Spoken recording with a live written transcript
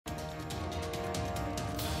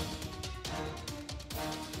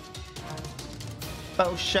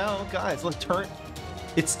Potion, guys. Let's turn.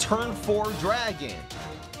 It's turn 4 dragon.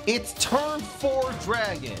 It's turn 4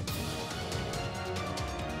 dragon.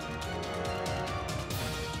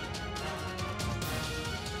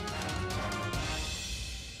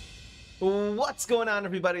 What's going on,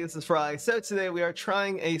 everybody? This is Fry. So today we are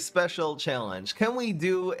trying a special challenge. Can we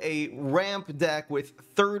do a ramp deck with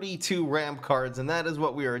 32 ramp cards? And that is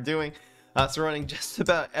what we are doing. So running just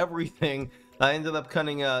about everything. I ended up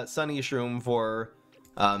cutting a Sunny Shroom for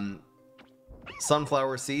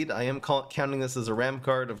Sunflower Seed. I am counting this as a ramp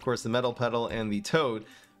card. Of course, the Metal Petal and the Toad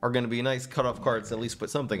are going to be nice cutoff cards to at least put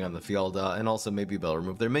something on the field, and also maybe they'll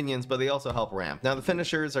remove their minions, but they also help ramp. Now the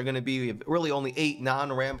finishers are going to be really only 8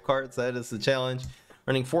 non-ramp cards. That is the challenge.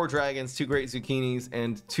 Running 4 dragons, 2 great zucchinis,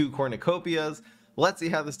 and 2 cornucopias. Let's see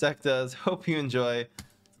how this deck does. Hope you enjoy.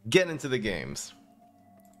 Get into the games.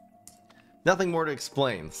 Nothing more to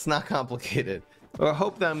explain. It's not complicated. I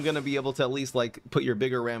hope that I'm going to be able to at least like put your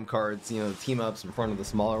bigger ramp cards, you know, team ups in front of the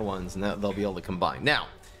smaller ones, and that they'll be able to combine. Now,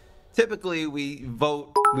 typically we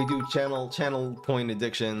vote, we do channel point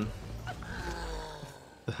addiction.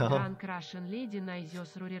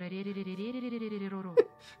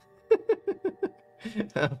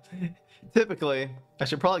 Typically, I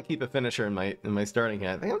should probably keep a finisher in my starting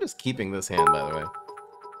hand. I think I'm just keeping this hand, by the way.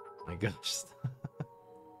 My gosh.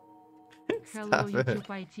 Hello YouTube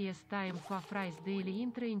ITS time for Fry's daily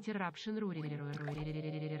intro interruption.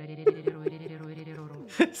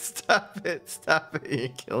 Stop it, you're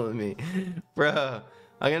killing me. Bro,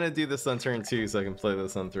 I'm gonna do this on turn 2 so I can play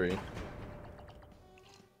this on 3.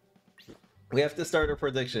 We have to start a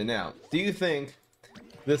prediction now. Do you think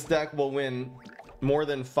this deck will win more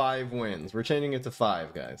than 5 wins? We're changing it to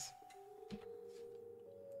 5, guys.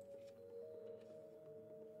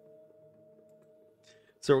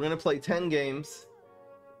 So we're going to play 10 games.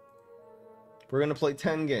 We're going to play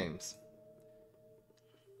 10 games.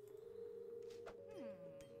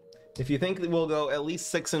 If you think that we'll go at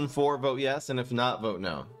least 6 and 4, vote yes, and if not, vote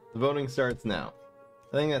no. The voting starts now.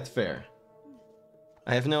 I think that's fair.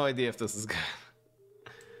 I have no idea if this is good.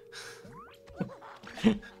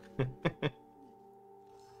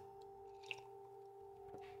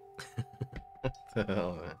 What the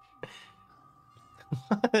hell,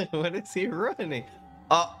 man? What is he running?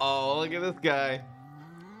 Uh-oh, look at this guy.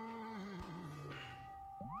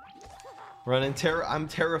 Running terror. I'm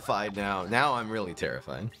terrified now. Now I'm really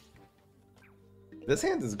terrified. This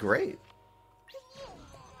hand is great.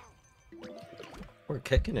 We're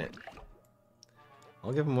kicking it.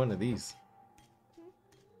 I'll give him one of these.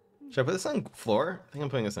 Should I put this on floor? I think I'm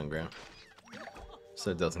putting this on ground.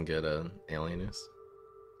 So it doesn't get alienus.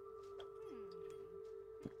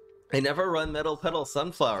 I never run Metal Petal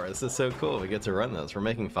Sunflower. This is so cool. We get to run those. We're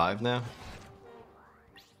making 5 now.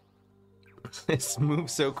 It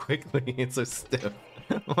moves so quickly. It's so stiff.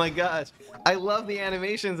 Oh my gosh. I love the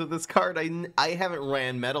animations of this card. I haven't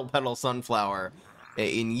ran Metal Petal Sunflower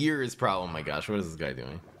in years, probably. Oh my gosh. What is this guy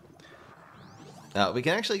doing? We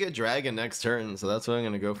can actually get Dragon next turn, so that's what I'm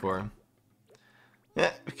going to go for.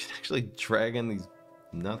 Yeah, we can actually Dragon these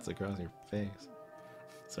nuts across your face.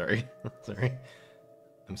 Sorry. Sorry.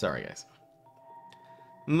 I'm sorry, guys.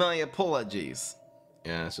 My apologies.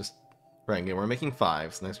 Yeah, it's just right. We're making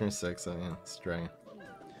 5. So next turn is 6. So yeah, it's Dragon.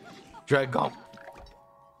 Dragon.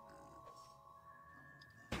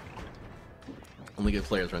 Only good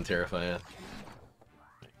players run Terrify.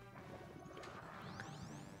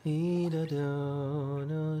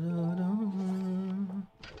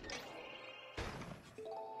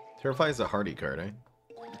 Terrify is a hardy card, eh?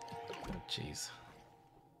 Oh, jeez.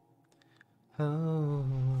 Oh,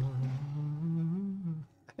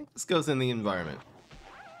 I think this goes in the environment.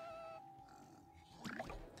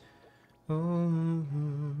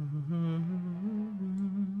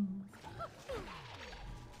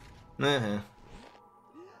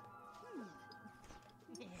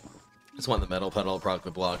 Just want the Metal Petal to proc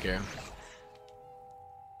the block here.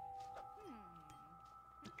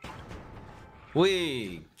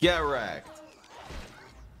 We get wrecked.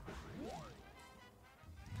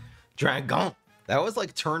 Dragon. That was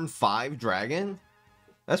like turn 5 dragon.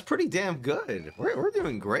 That's pretty damn good. We're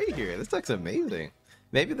doing great here. This deck's amazing.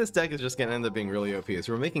 Maybe this deck is just gonna end up being really OP.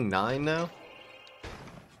 So we're making 9 now.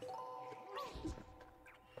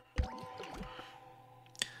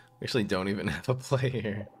 We actually don't even have a play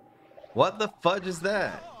here. What the fudge is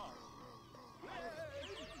that?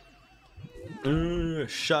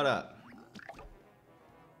 Shut up.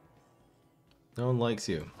 No one likes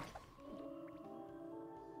you.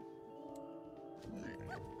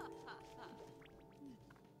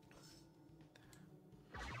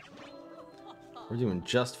 We're doing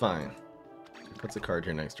just fine. Puts a card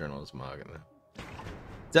here next turn, I'll just mog it then.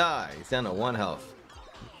 Die! He's down to 1 health.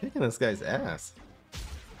 I'm kicking this guy's ass.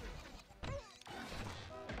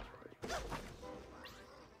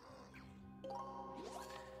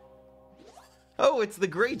 Oh, it's the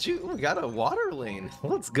Great Jew. We got a water lane.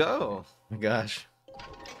 Let's go. Oh my gosh.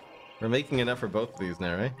 We're making enough for both of these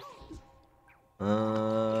now, right?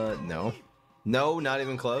 No. No, not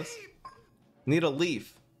even close. Need a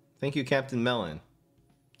leaf. Thank you, Captain Melon.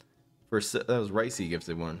 That was Ricey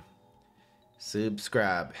gifted one.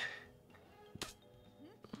 Subscribe.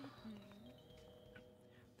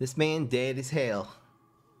 This man dead as hell.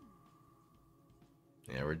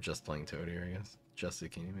 Yeah, we're just playing Toad here, I guess. Just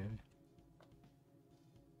Zucchini, maybe.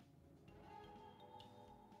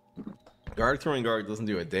 Guard throwing guard doesn't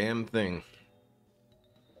do a damn thing.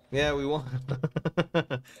 Yeah, we won.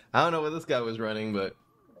 I don't know what this guy was running, but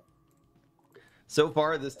so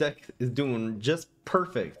far this deck is doing just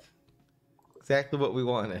perfect. Exactly what we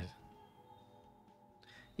wanted.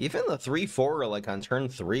 Even the 3-4 like on turn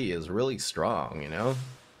 3 is really strong, you know?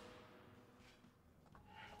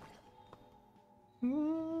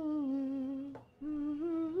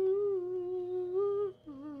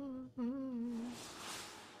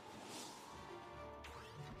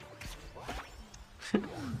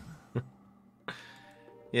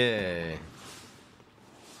 Yay.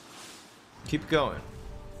 Keep going.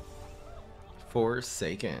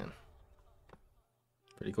 Forsaken.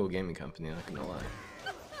 Pretty cool gaming company, not gonna lie.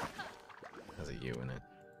 Has a U in it.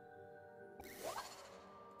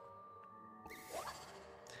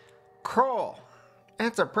 Cruel.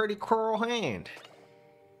 That's a pretty cruel hand.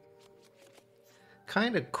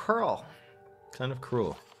 Kind of cruel. Kind of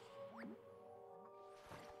cruel.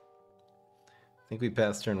 I think we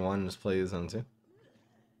passed turn 1 and just play this on 2.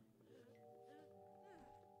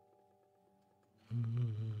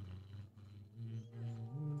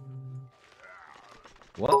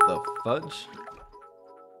 What the fudge?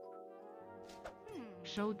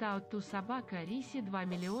 Шоут-аут ту собака Риси 2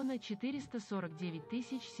 449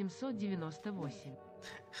 798.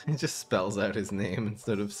 It just spells out his name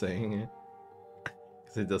instead of saying it.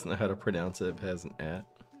 Because he doesn't know how to pronounce it if it has an at.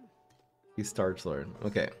 He's Starch Lord.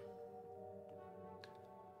 Okay.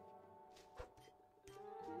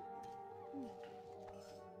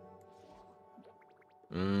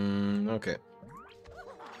 Okay.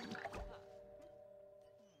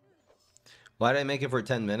 Why did I make it for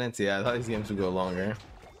 10 minutes? Yeah, I thought these games would go longer.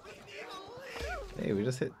 Hey, we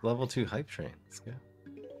just hit level 2 hype train. Let's go.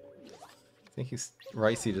 I think he's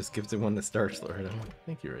Ricey just gifted one to Starch Lord.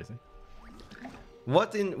 Thank you, Ricey.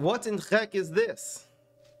 What in heck is this?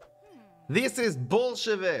 This is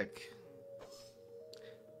Bolshevik.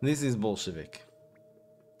 This is Bolshevik.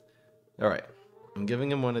 Alright. I'm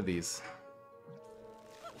giving him one of these.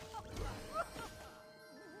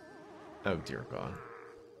 Oh dear God.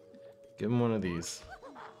 Give him one of these.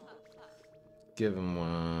 Give him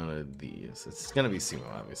one of these. It's gonna be Sumo,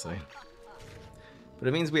 obviously. But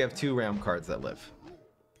it means we have 2 round cards that live.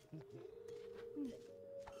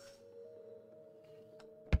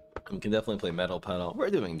 We can definitely play Metal Pedal.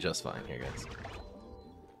 We're doing just fine here, guys.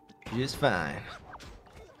 Just fine.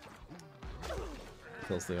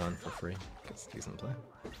 Kills Leon for free. Gets a decent play.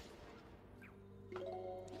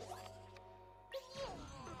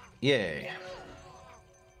 Yay.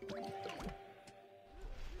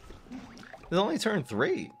 It's only turn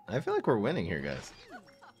 3. I feel like we're winning here, guys.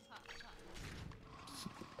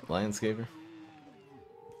 Lionscaper.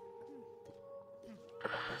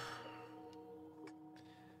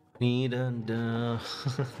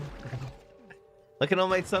 Look at all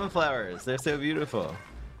my sunflowers. They're so beautiful.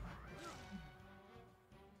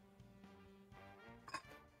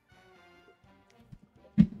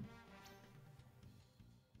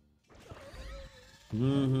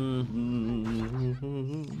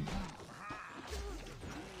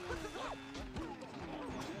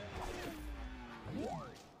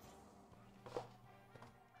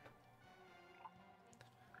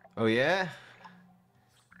 Oh yeah?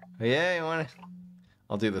 Oh yeah, you wanna...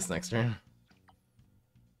 I'll do this next turn.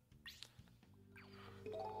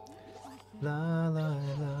 La la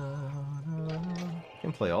la la. I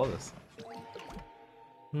can play all this.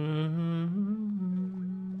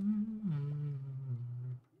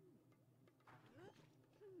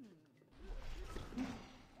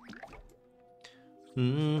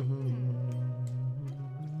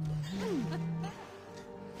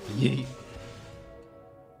 Yeet.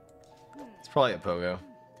 It's probably a pogo.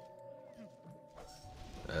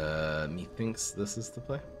 Methinks this is the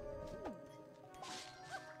play.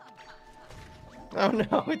 Oh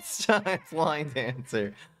no, it's Line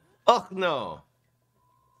Dancer. Oh no.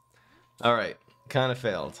 Alright, kind of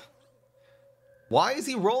failed. Why is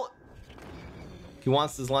he rolling? He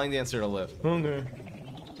wants this line dancer to live. Okay.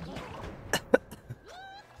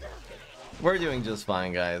 We're doing just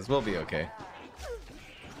fine, guys. We'll be okay.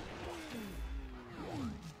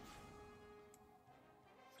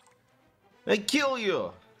 I kill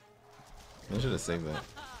you! I should have saved that.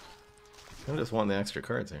 I just want the extra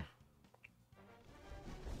cards here.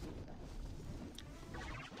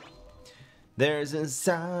 There's a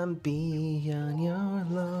zombie on your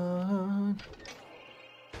lawn.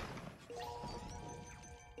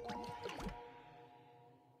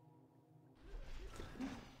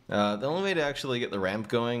 The only way to actually get the ramp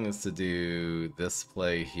going is to do this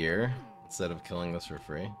play here instead of killing this for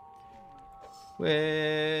free.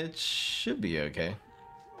 Which should be okay.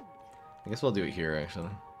 I guess we'll do it here actually.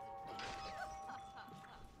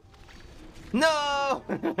 No!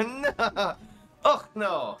 No! Oh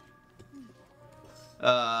no!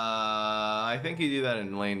 I think you do that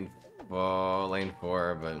in lane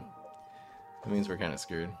 4, but that means we're kind of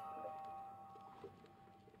screwed.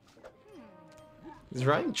 He's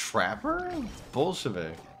riding Trapper?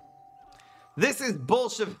 Bolshevik. This is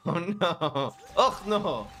Bolshevik. Oh no! Oh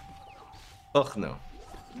no! Oh no!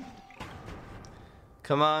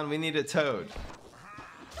 Come on, we need a toad.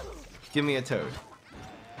 Give me a toad.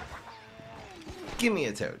 Give me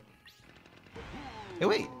a toad. Hey,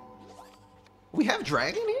 wait. We have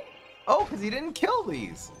dragon here? Oh, because he didn't kill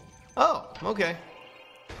these. Oh, okay.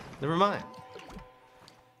 Never mind.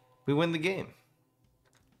 We win the game.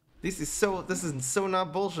 This is so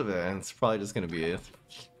not Bolshevik. And it's probably just gonna be a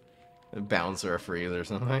bounce or a freeze or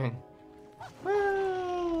something.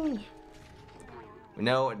 Well, we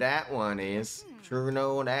know what that one is. Sure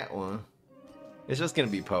know that one. It's just gonna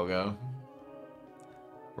be Pogo.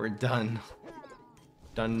 We're done.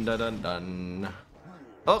 Dun dun dun dun.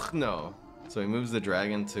 Ugh no. So he moves the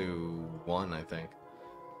dragon to 1, I think.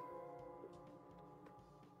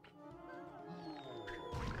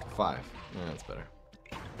 5. Yeah, that's better.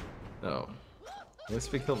 Oh. At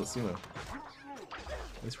least we killed the sumo.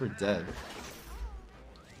 At least we're dead.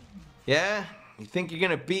 Yeah? You think you're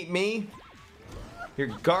gonna beat me? You're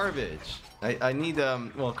garbage. I need,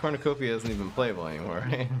 well, Cornucopia isn't even playable anymore,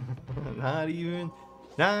 right? Not even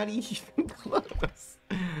close.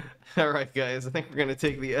 Alright, guys, I think we're gonna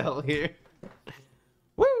take the L here.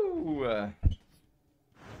 Woo!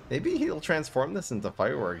 Maybe he'll transform this into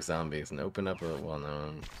firework zombies and open up a, well,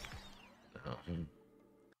 no.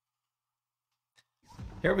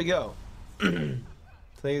 Here we go. Today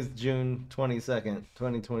is June 22nd,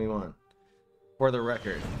 2021. For the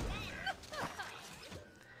record.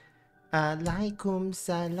 Alaikum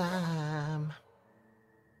salam.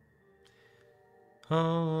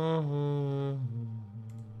 Oh.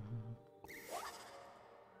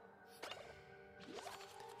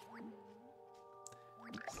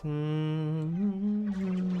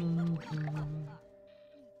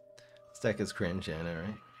 This deck is cringe, I know,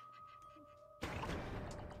 right?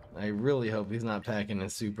 I really hope he's not packing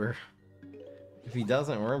his super. If he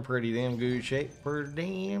doesn't, we're in pretty damn good shape. Pretty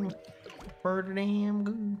damn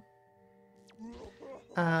good.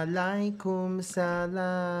 Alaikum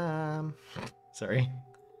salam. Sorry.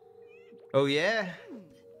 Oh yeah.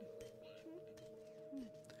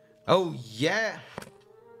 Oh yeah.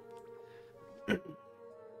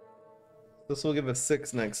 This will give us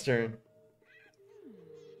 6 next turn.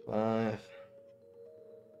 5.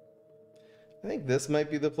 I think this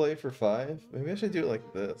might be the play for 5. Maybe I should do it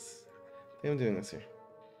like this. I think I'm doing this here.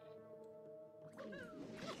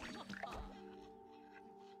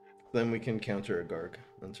 Then we can counter a Garg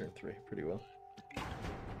on turn 3 pretty well.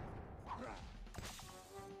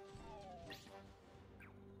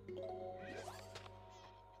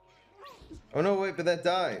 Oh no, wait, but that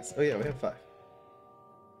dies. Oh yeah, we have 5.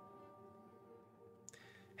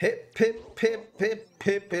 Hip, pip, pip, pip,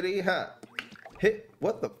 pippity hop. Hit,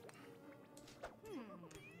 what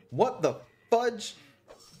the fudge?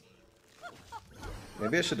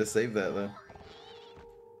 Maybe I should have saved that though.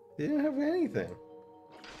 He didn't have anything.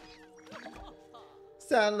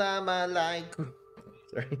 Salam alaikum.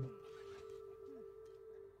 Sorry.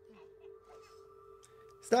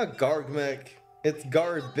 It's not Gargmech. It's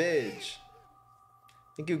garbage.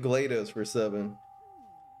 Thank you, GLaDOS, for 7.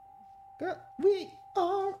 We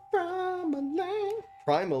are from a land.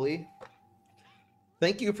 Primally.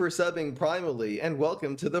 Thank you for subbing Primally, and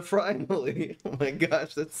welcome to the Primally. Oh my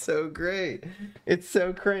gosh, that's so great. It's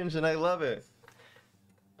so cringe, and I love it.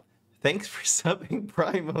 Thanks for subbing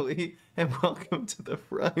Primally, and welcome to the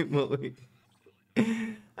Primally.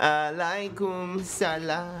 Alaikum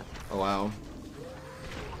salam. Oh wow.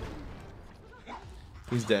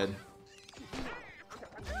 He's dead.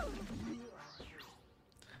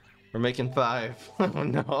 We're making 5. Oh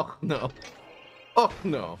no, no. Oh,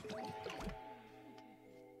 no.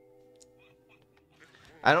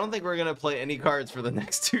 I don't think we're going to play any cards for the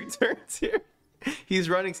next 2 turns here. He's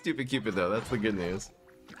running Stupid Cupid, though. That's the good news.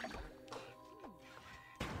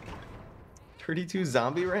 32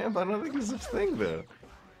 zombie ramp? I don't think there's such thing, though.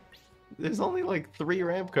 There's only like 3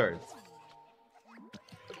 ramp cards.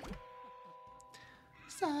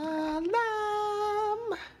 Salam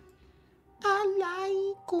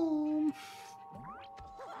alaikum.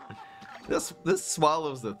 This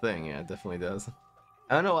swallows the thing. Yeah, it definitely does.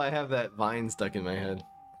 I don't know why I have that vine stuck in my head.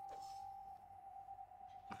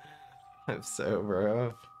 I'm so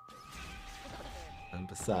bro. I'm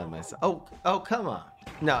beside myself. Oh, come on.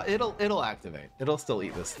 No, it'll activate. It'll still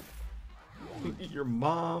eat this. Eat your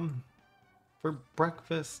mom for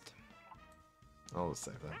breakfast. I'll just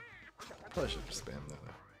say that. Probably should just spam that.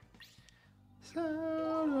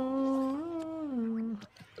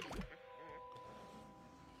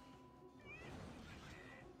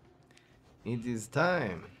 It is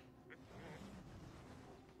time.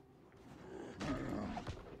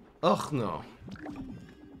 Ugh, no.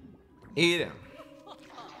 Eat him.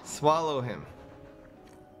 Swallow him.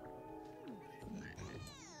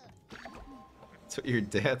 That's what your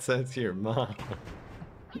dad said to your mom.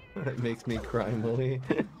 That makes me cry, Millie.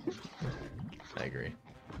 I agree.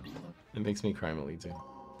 It makes me cry, Millie, too.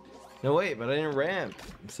 No, wait, but I didn't ramp.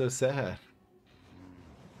 I'm so sad.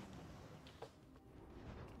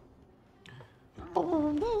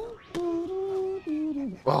 Oh,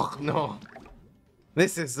 no.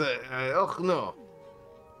 This is oh, no.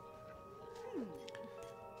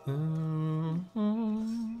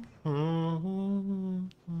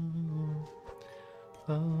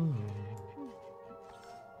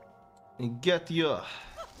 Get you. I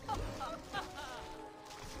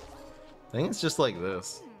think it's just like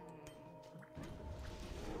this.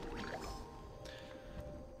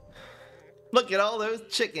 Look at all those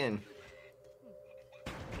chicken.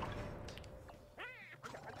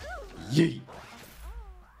 Yeet.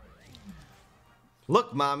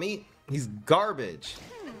 Look, mommy, he's garbage.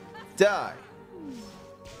 Die.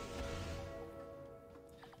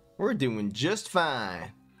 We're doing just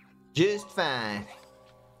fine. Just fine.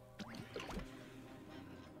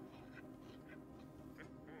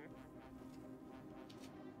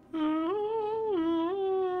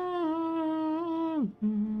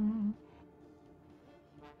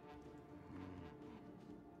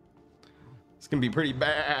 It's gonna be pretty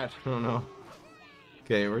bad. I don't know.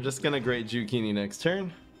 Okay, we're just gonna grade Zucchini next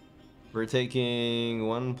turn. We're taking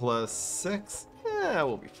 1 + 6. Yeah,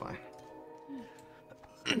 we'll be fine.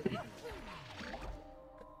 It's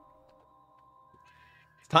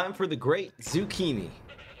time for the Great Zucchini.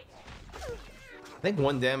 I think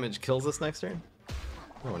 1 damage kills us next turn.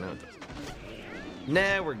 Oh, no, it doesn't.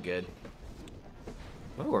 Nah, we're good.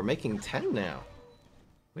 Oh, we're making 10 now.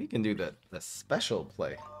 We can do the special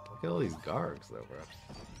play. Look at all these Gargs, though, bro.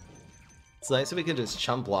 It's nice if we can just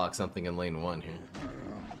chump block something in lane 1 here.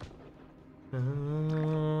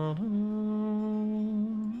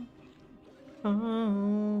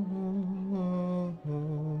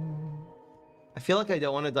 I feel like I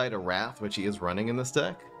don't want to die to Wrath, which he is running in this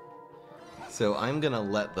deck. So I'm gonna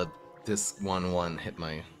let this 1/1 hit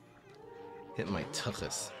my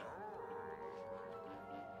tuchus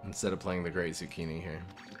instead of playing the Great Zucchini here.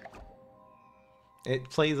 It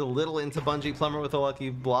plays a little into Bungee Plumber with a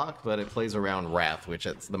lucky block, but it plays around Wrath, which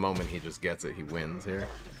at the moment he just gets it, he wins here.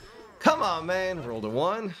 Come on, man! Rolled a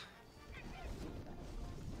 1.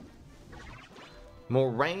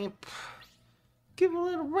 More ramp. Give a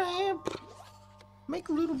little ramp. Make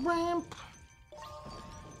a little ramp.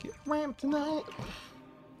 Get ramp tonight.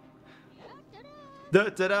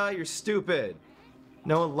 Da-da-da, you're stupid.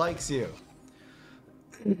 No one likes you.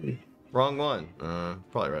 Wrong one.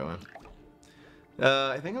 Probably right one.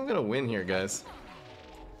 I think I'm gonna win here, guys.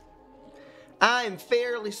 I'm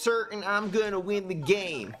fairly certain I'm gonna win the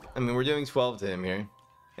game. I mean, we're doing 12 to him here.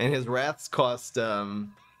 And his wraths cost,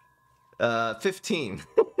 15.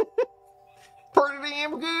 Pretty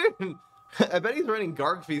damn good! I bet he's running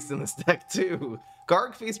Garg Feast in this deck, too.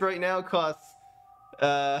 Garg Feast right now costs,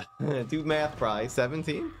 do math, probably,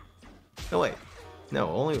 17? No, wait.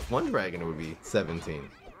 No, only with 1 dragon it would be 17.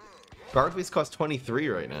 Garg Feast costs 23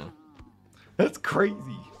 right now. That's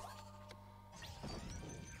crazy.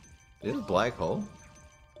 It is Black Hole.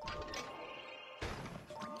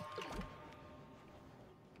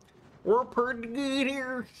 We're pretty good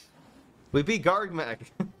here. We beat Gargmag.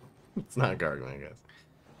 It's not Gargmag, guys.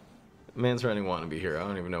 Man's running Wannabe here. I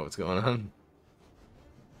don't even know what's going on.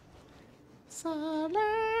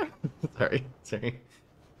 Sorry.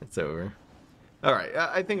 It's over. Alright,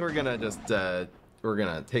 I think we're gonna just we're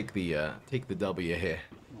gonna take the W here.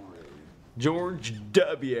 George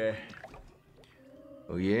W.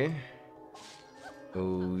 Oh yeah.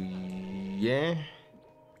 Oh yeah.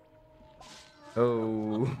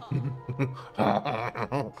 Oh.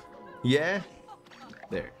 Yeah.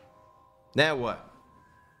 There. Now what?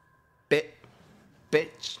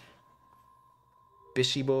 Bitch.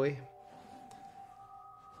 Bishy boy.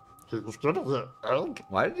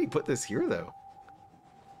 Why did he put this here though?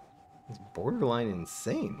 It's borderline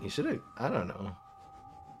insane. He should have. I don't know.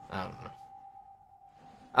 I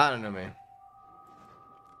don't know, man.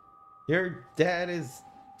 Your dad is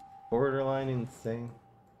borderline insane.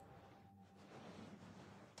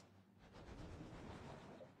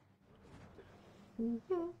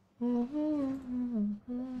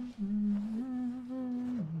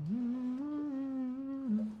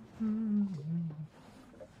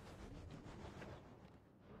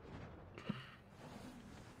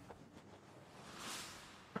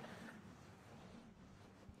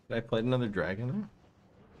 Did I play another dragon?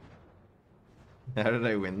 How did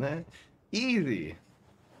I win that? Easy.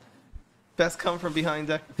 Best come from behind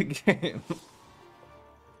deck of the game.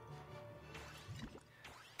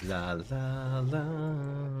 La la la.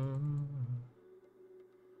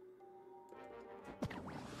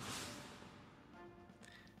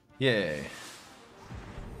 Yay.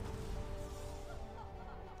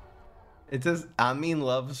 It says Amin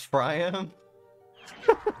loves Priam.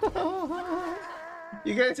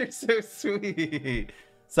 You guys are so sweet.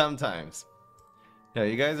 Sometimes. Yeah,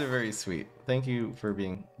 you guys are very sweet. Thank you for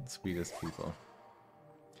being the sweetest people.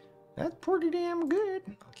 That's pretty damn good.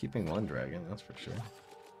 Keeping one dragon, that's for sure.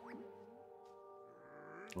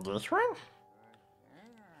 This one?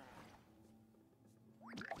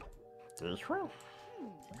 This one?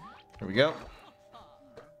 Here we go.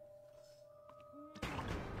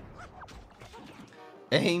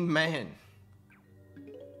 Amen.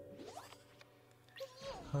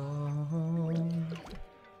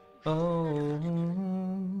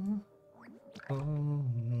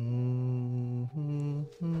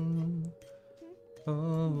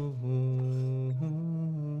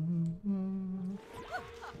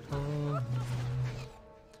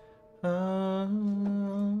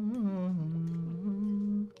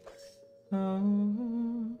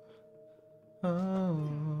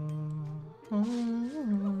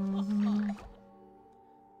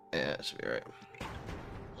 Yeah, it should be alright.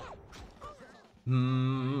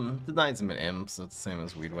 Denies him an imp, so it's the same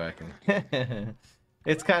as weed whacking.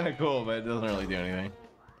 It's kind of cool, but it doesn't really do anything.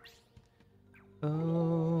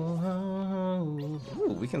 Ooh,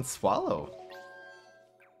 we can swallow.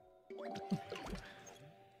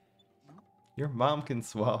 Your mom can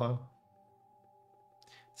swallow.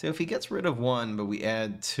 So if he gets rid of one, but we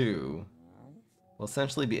add two, we'll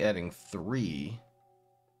essentially be adding three.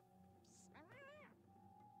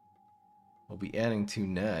 We'll be adding 2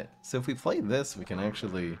 net. So if we play this, we can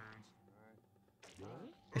actually...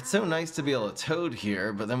 It's so nice to be able to Toad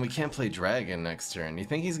here, but then we can't play Dragon next turn. You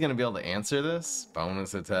think he's going to be able to answer this?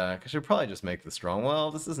 Bonus attack. I should probably just make this strong.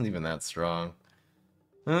 Well, this isn't even that strong.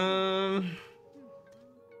 It's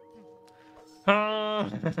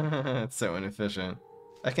so inefficient.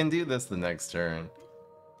 I can do this the next turn.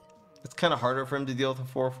 It's kind of harder for him to deal with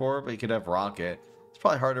a 4-4, but he could have Rocket. It's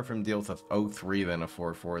probably harder for him to deal with a 0-3 than a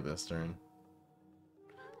 4-4 this turn.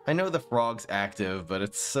 I know the frog's active, but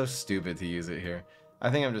it's so stupid to use it here. I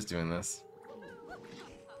think I'm just doing this.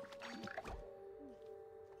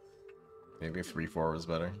 Maybe a 3-4 was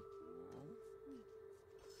better.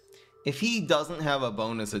 If he doesn't have a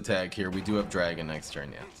bonus attack here, we do have Dragon next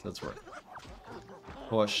turn, yeah. So that's right.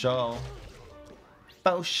 For show.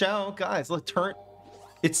 For show. Guys, look,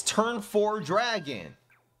 it's turn 4 Dragon.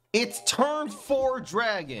 It's turn 4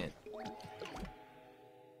 Dragon.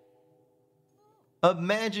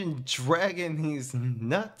 Imagine Dragon, he's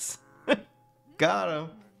nuts. Got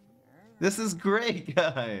him. This is great,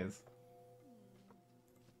 guys.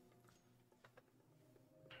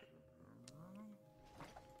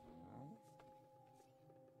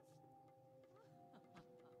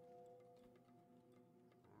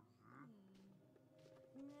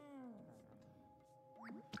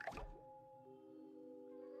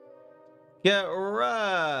 Get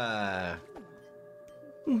right.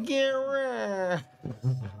 Get right.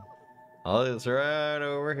 Oh, it's right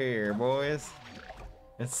over here, boys.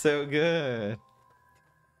 It's so good.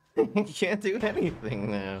 He can't do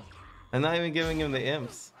anything now. I'm not even giving him the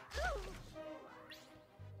imps.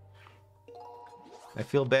 I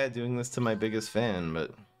feel bad doing this to my biggest fan,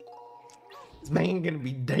 but this man gonna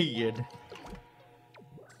be dead.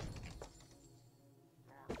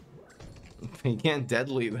 He can't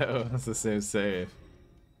deadly though. This is so safe.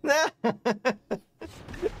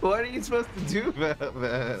 What are you supposed to do about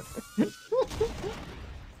that? This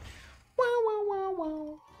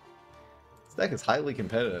deck is highly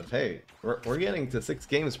competitive. Hey, we're getting to 6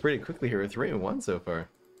 games pretty quickly here. 3-1 so far.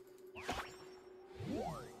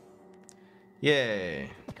 Yay.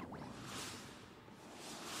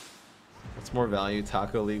 What's more value,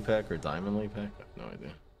 Taco League Pack or Diamond League Pack? I have no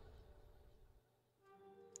idea.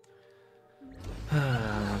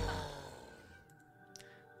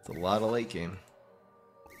 It's a lot of late game.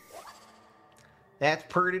 That's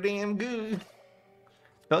pretty damn good.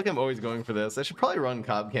 I feel like I'm always going for this. I should probably run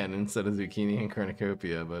Cob Cannon instead of Zucchini and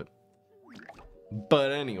Cornucopia, but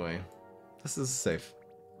anyway, this is safe.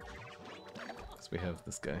 Because we have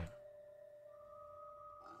this guy.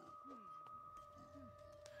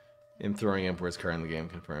 I'm throwing Emperor's card in the game,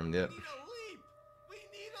 confirmed, yep.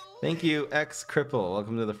 Thank you, X Cripple.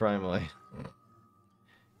 Welcome to the family.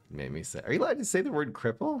 Made me say, are you allowed to say the word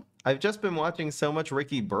cripple? I've just been watching so much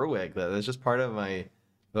Ricky Berwick that that's just part of my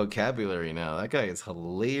vocabulary now. That guy is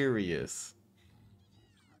hilarious.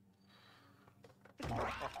 You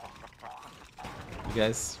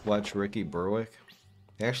guys watch Ricky Berwick?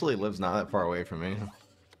 He actually lives not that far away from me.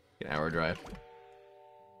 An hour drive.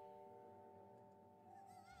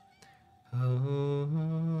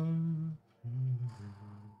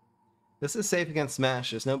 This is safe against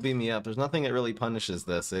Smash. There's no beam me up. There's nothing that really punishes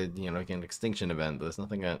this. It, you know, like an extinction event, but there's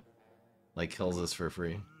nothing that like kills us for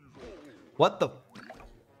free. What the?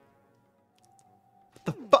 What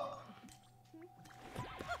the fuck?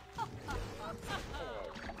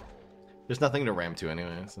 There's nothing to ram to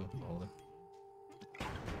anyway, so hold it.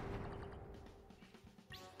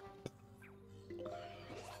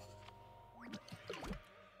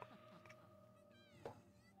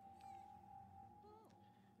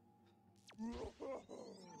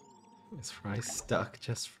 Is Fry stuck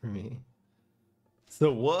just for me?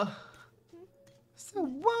 So what? So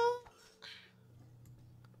what?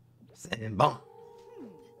 And boom.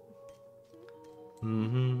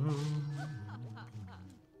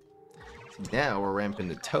 So now we're ramping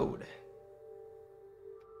to Toad.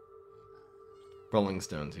 Rolling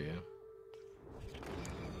Stone to you.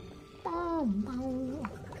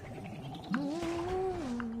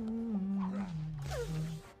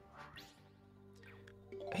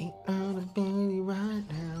 Ain't on a baby right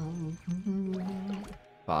now.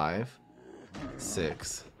 5,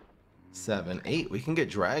 6, 7, 8. We can get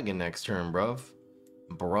Dragon next turn, bruv.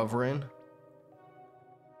 Bruvrin.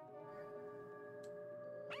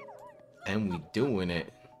 And we doing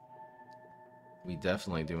it. We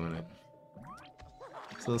definitely doing it.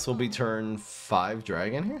 So this will be turn 5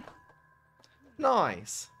 Dragon here.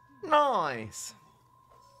 Nice. Nice.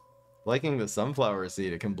 Liking the Sunflower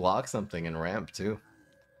Seed. It can block something and ramp too.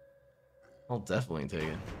 I'll definitely take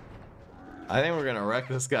it. I think we're gonna wreck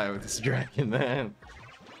this guy with this dragon, man.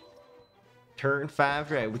 Turn 5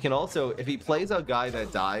 dragon. We can also, if he plays a guy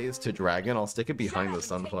that dies to dragon, I'll stick it behind the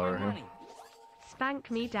sunflower here.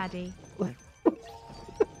 Spank me, daddy.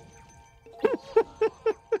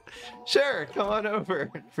 Sure, come on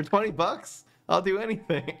over. For 20 bucks, I'll do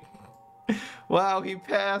anything. Wow, he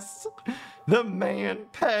passed. The man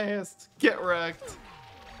passed. Get wrecked.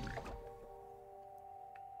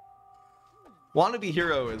 Wannabe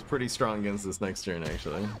Hero is pretty strong against this next turn,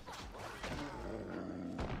 actually.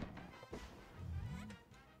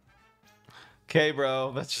 Okay,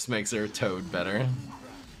 bro. That just makes our Toad better.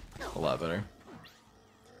 A lot better.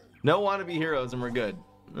 No Wannabe Heroes and we're good.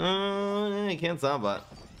 You can't Zombot.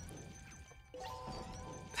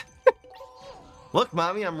 Look,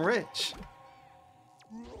 mommy, I'm rich.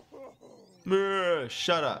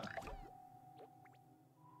 Shut up.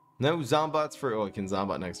 No Zombots for... Oh, I can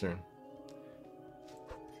Zombot next turn.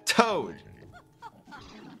 Toad!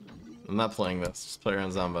 I'm not playing this. Just play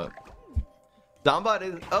around Zombot. Zombot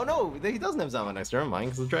is... Oh no! He doesn't have Zombot next turn. Mine,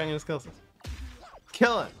 because the dragon is kills us.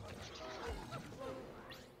 Kill him!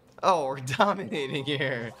 Oh, we're dominating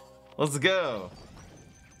here. Let's go.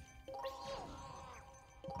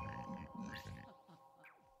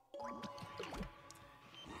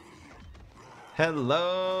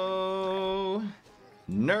 Hello,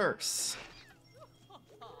 nurse.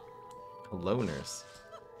 Hello, nurse.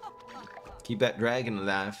 Keep that dragon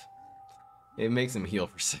alive. It makes him heal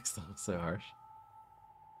for 6 though. So harsh.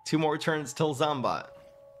 2 more turns till Zombot.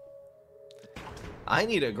 I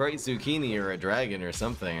need a great zucchini or a dragon or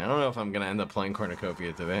something. I don't know if I'm gonna end up playing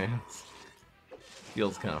Cornucopia today.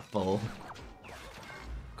 Feels kind of full.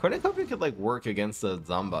 Cornucopia could like work against a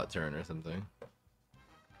Zombot turn or something.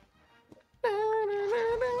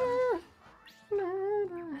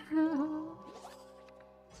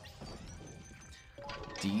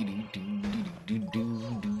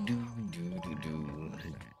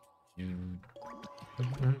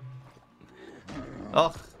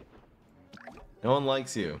 Ugh. No one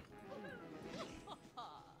likes you.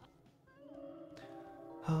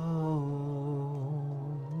 Oh.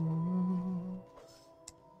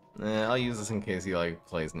 I'll use this in case he like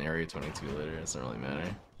plays an Area 22 later. It doesn't really matter.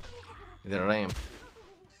 Either I am.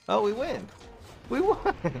 Oh, we win! We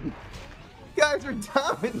won! Guys are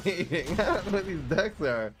dominating! I don't know what these decks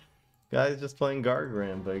are. Guys just playing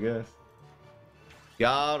Gargramp, I guess.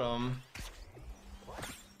 Got him.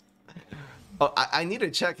 Oh, I need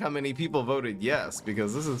to check how many people voted yes,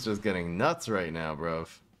 because this is just getting nuts right now, bro.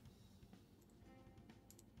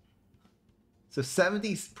 So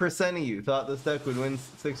 70% of you thought this deck would win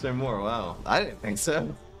 6 or more. Wow. I didn't think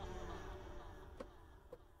so.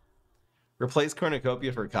 Replace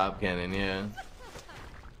Cornucopia for Cob Cannon, yeah.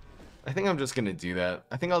 I think I'm just gonna do that.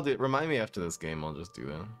 I think I'll do it. Remind me after this game, I'll just do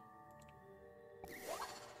that.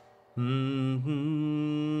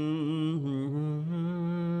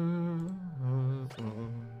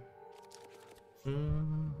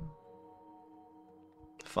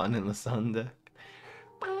 Fun in the Sun deck.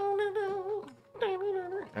 I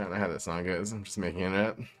don't know how that song goes. I'm just making it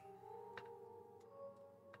up.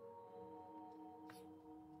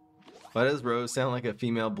 Why does Rose sound like a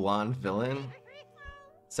female blonde villain?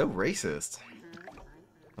 So racist.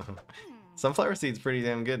 Sunflower Seed's pretty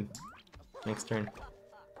damn good. Next turn.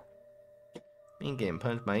 Ain't getting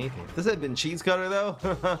punched by anything. If this had been Cheese Cutter though,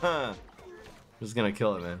 I'm just gonna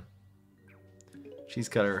kill it, man. Cheese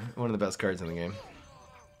Cutter, one of the best cards in the game.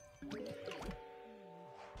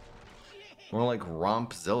 More like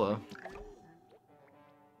Rompzilla.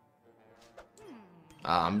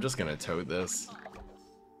 I'm just gonna Toad this.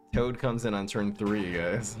 Toad comes in on turn 3,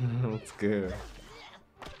 guys. Let's go.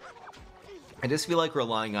 I just feel like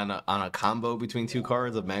relying on a combo between 2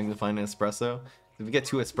 cards of Magnifying and Espresso. If you get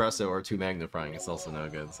 2 Espresso or 2 Magnifying, it's also no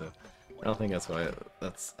good. So I don't think that's why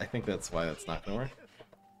I think that's why that's not gonna work.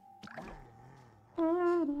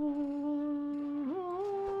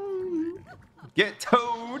 Get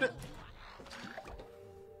Toad!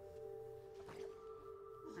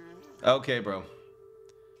 Okay, bro.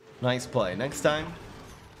 Nice play. Next time,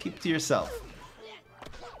 keep it to yourself.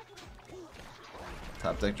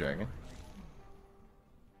 Top deck dragon.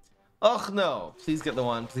 Oh no! Please get the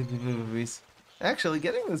one. Please, please, please, please. Actually,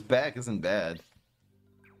 getting this back isn't bad.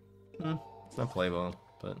 It's not playable,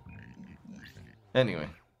 but anyway.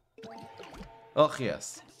 Oh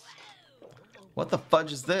yes. What the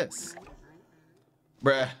fudge is this?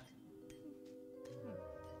 Bruh.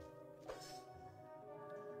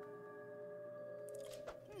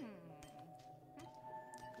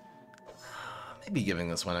 Maybe giving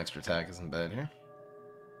this 1 extra attack isn't bad here.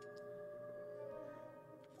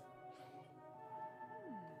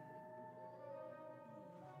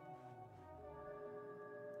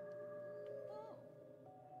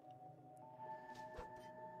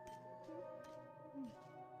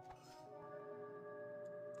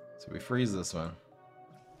 So we freeze this one.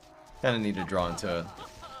 Kind of need to draw into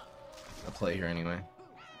a play here anyway.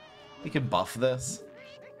 We could buff this.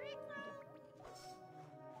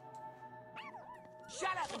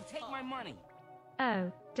 Shut up and take my money.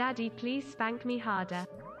 Oh, Daddy, please spank me harder.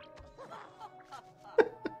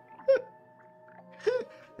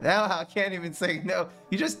 Now I can't even say no.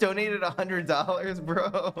 You just donated $100,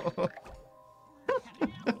 bro.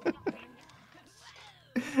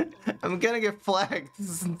 I'm gonna get flagged. This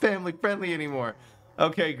isn't family friendly anymore.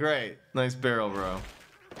 Okay, great. Nice barrel, bro.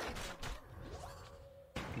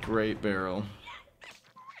 Great barrel.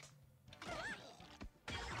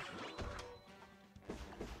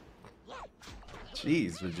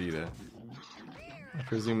 Jeez, Vegeta. I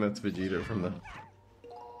presume that's Vegeta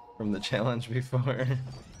from the challenge before.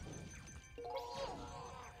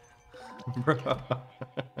 Bro.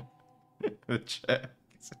 The check.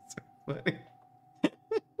 It's so funny.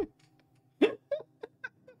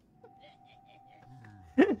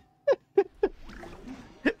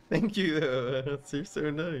 Thank you, though. You're so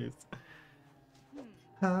nice.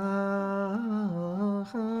 I'm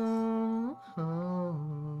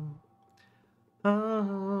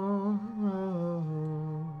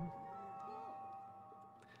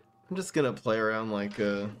just gonna play around like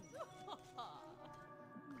play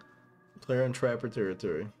around Trapper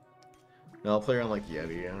territory. No, I'll play around like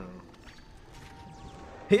Yeti. I don't know.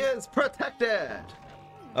 He is protected.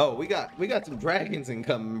 Oh, we got some dragons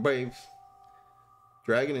incoming, brave.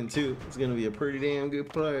 Dragon in 2. It's gonna be a pretty damn good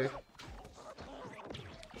play.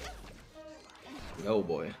 Oh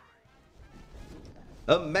boy.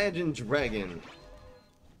 Imagine Dragon.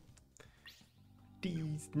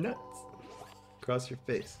 These nuts. Cross your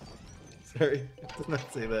face. Sorry, I did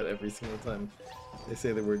not say that every single time they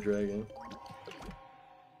say the word dragon.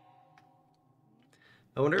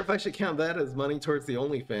 I wonder if I should count that as money towards the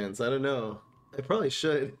OnlyFans. I don't know. I probably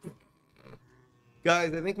should.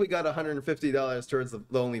 Guys, I think we got $150 towards the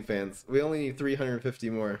OnlyFans. We only need 350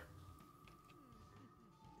 more.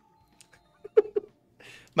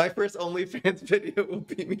 My first OnlyFans video will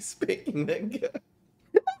be me spanking that guy.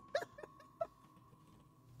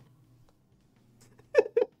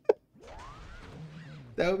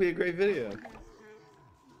 That would be a great video.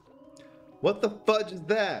 What the fudge is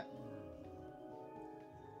that?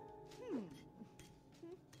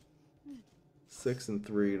 Six and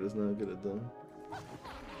 3 does not get it done.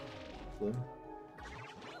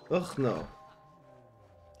 Ugh, no.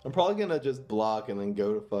 I'm probably gonna just block and then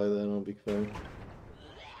gotify that and I'll be fine.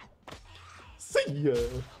 See ya!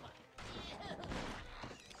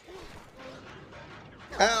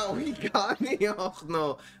 Ow, he got me! Oh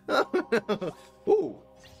no! Oh no! Ooh!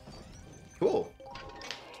 Cool.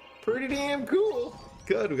 Pretty damn cool!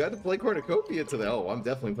 Good, we got to play Cornucopia today. Oh, I'm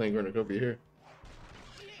definitely playing Cornucopia here.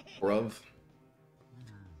 Bruv.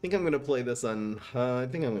 I think I'm gonna play this on. I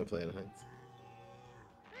think I'm gonna play it on Heights.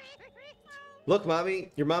 Look,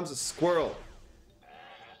 mommy, your mom's a squirrel.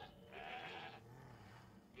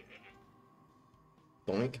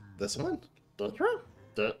 Doink. This one? This one?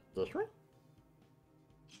 This one?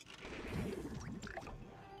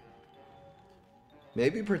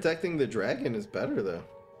 Maybe protecting the dragon is better though.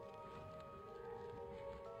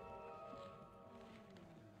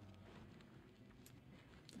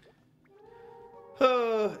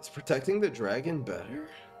 Is protecting the dragon better?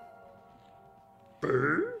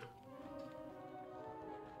 Bird?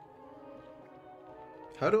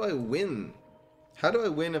 How do I win? How do I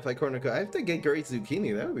win if I cornucopia? I have to get Great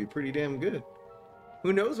Zucchini. That would be pretty damn good.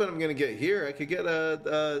 Who knows what I'm gonna get here? I could get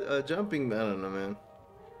a jumping. I don't know, man.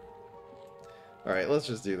 All right, let's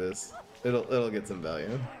just do this. It'll get some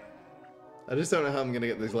value. I just don't know how I'm gonna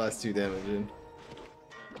get these last 2 damage in.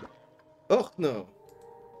 Oh no!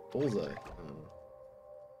 Bullseye.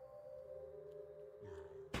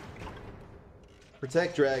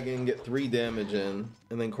 Protect dragon, get 3 damage in,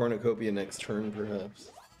 and then cornucopia next turn,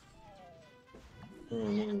 perhaps. Oh,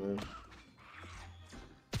 no.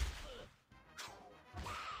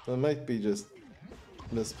 I might be just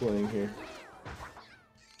misplaying here.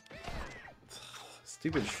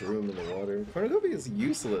 Stupid shroom in the water. Cornucopia is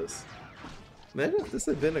useless. Imagine if this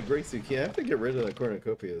had been a Great Zucchini. I have to get rid of the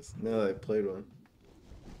cornucopias now that I've played one.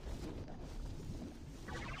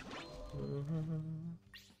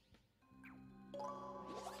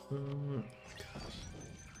 Gosh.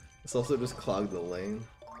 This also just clogged the lane.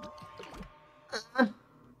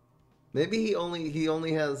 Maybe he only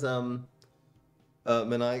has 3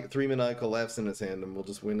 maniacal laughs in his hand and we'll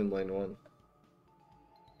just win in lane 1.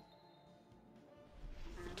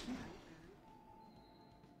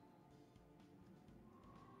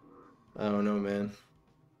 I don't know, man.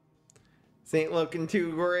 This ain't looking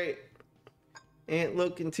too great. Ain't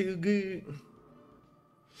looking too good.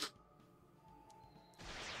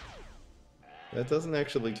 That doesn't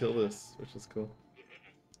actually kill this, which is cool.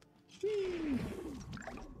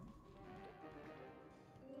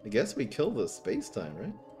 I guess we kill the space-time,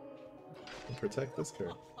 right? And protect this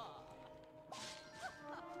card.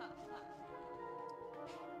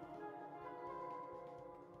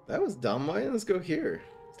 That was dumb. Why didn't this go here?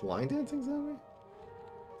 Is line dancing zombie?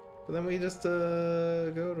 But then we just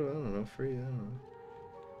go to, I don't know, free, I don't know.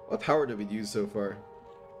 What power did we use so far?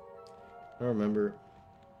 I don't remember.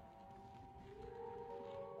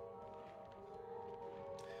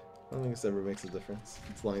 I don't think this ever makes a difference.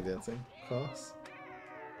 It's line dancing. Cost.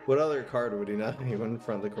 What other card would he not even in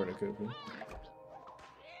front of the cornucopia?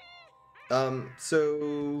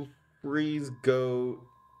 So freeze go.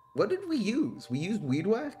 What did we use? We used Weed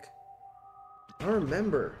Whack? I don't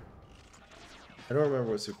remember. I don't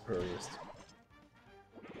remember what super power used.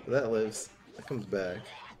 But that lives. That comes back.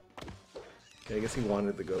 Okay, I guess he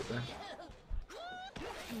wanted the goat back.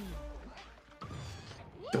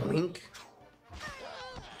 Doink.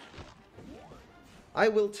 I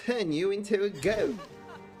will turn you into a goat.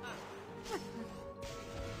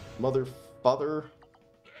 Mother, father.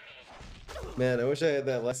 Man, I wish I had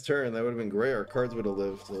that last turn. That would have been great. Our cards would have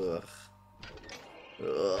lived. Ugh.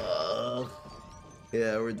 Ugh.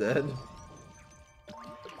 Yeah, we're dead.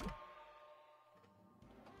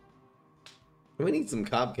 We need some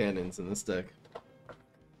cob cannons in this deck.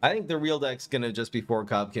 I think the real deck's gonna just be 4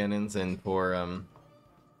 cob cannons and 4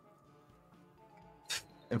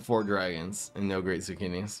 dragons and no Great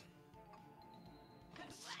Zucchinis.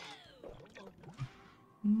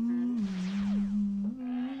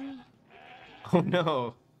 Oh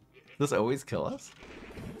no! Does this always kill us?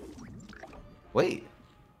 Wait.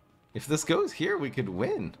 If this goes here, we could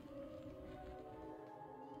win.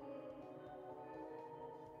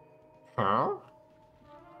 Huh?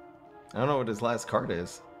 I don't know what his last card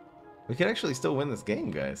is. We could actually still win this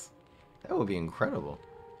game, guys. That would be incredible.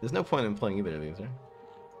 There's no point in playing either of these, right?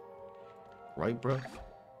 Right, bro?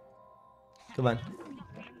 Come on.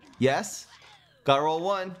 Yes? Gotta roll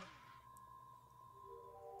one.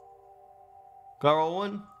 Gotta roll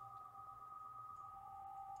one.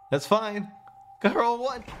 That's fine. Gotta roll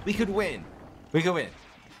one. We could win. We could win.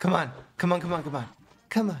 Come on. Come on, come on, come on.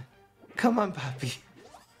 Come on. Come on, Poppy.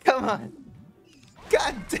 Come on.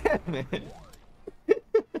 God damn it.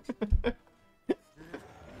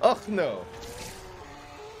 Oh, no.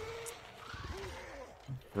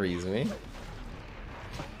 Freeze me.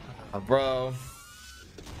 Bro.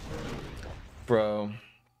 Bro.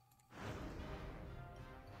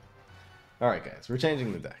 Alright, guys. We're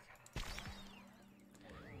changing the deck.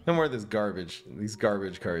 No more of this garbage. These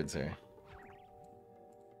garbage cards here.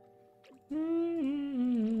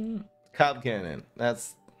 Cob Cannon.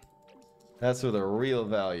 That's where the real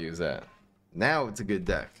value's at. Now it's a good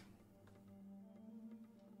deck.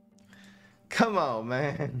 Come on,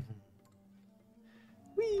 man.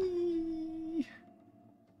 Whee!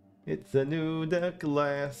 It's a new deck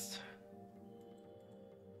last.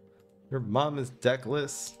 Your mom is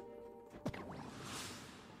deckless. I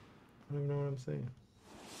don't even know what I'm saying.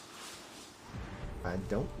 I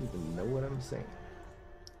don't even know what I'm saying.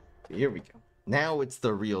 Here we go. Now it's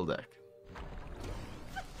the real deck.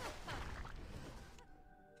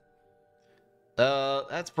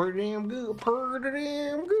 That's pretty damn good. Pretty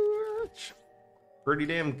damn gooch. Pretty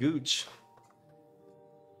damn gooch.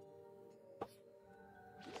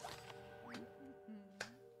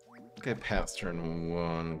 Okay, pass turn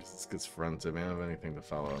one. This gets fronted. I don't have anything to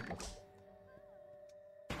follow up with.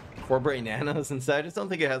 4 Brain Nanos inside. I just don't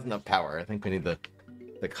think it has enough power. I think we need the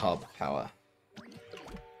Cob power.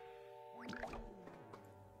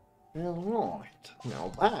 Alright.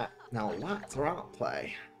 Now that's right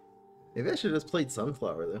play. Maybe I should have just played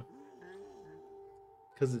Sunflower though.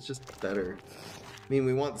 Because it's just better. I mean,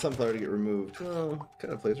 we want Sunflower to get removed. Well,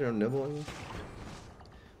 kind of plays around nibbling.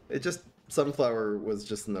 It just, Sunflower was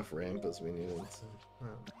just enough ramp as we needed. So,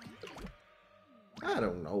 I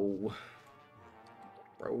don't know.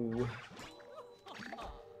 Bro.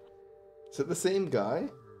 Is it the same guy?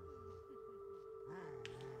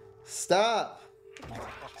 Stop!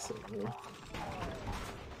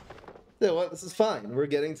 You know what? This is fine. We're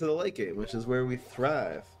getting to the late game, which is where we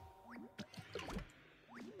thrive.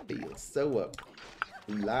 Feel so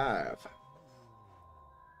alive.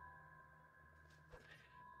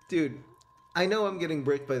 Dude, I know I'm getting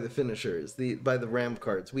bricked by the finishers, by the ramp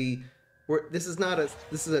cards. This is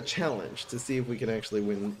a challenge to see if we can actually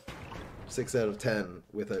win 6 out of 10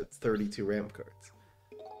 with a 32 ramp cards.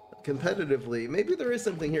 Competitively, maybe there is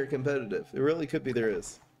something here competitive. It really could be there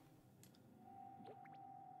is.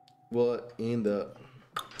 What in the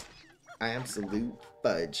absolute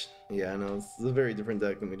fudge? Yeah, I know, this is a very different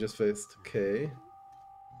deck than we just faced. Okay.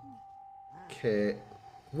 Okay.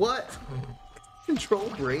 What? Control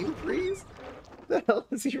Brain Freeze? The hell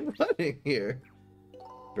is he running here?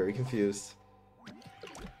 Very confused.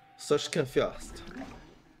 Such confused.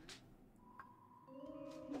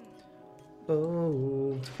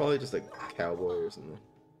 Oh, it's probably just a cowboy or something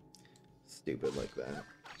stupid like that.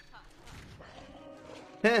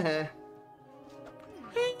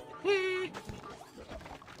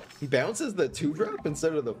 He bounces the 2-drop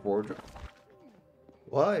instead of the 4-drop?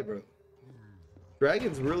 Why, bro?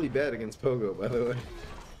 Dragon's really bad against Pogo, by the way.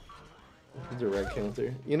 He's a red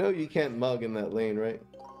counter. You know you can't mug in that lane, right?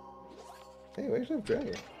 Hey, we actually have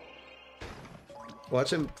Dragon.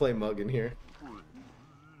 Watch him play mug in here.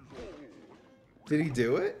 Did he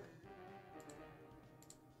do it?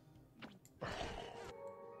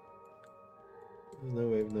 There's no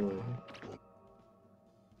way of knowing.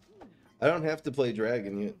 I don't have to play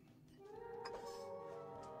Dragon yet.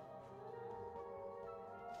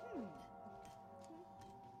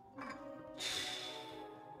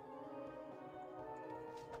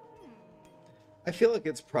 I feel like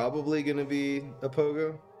it's probably gonna be a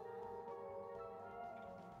Pogo.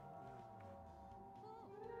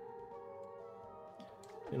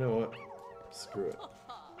 You know what? Screw it.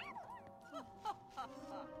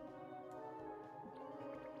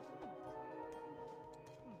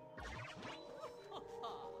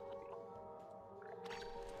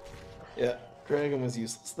 Yeah, Dragon was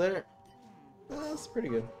useless there. That's pretty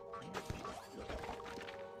good.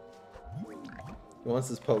 He wants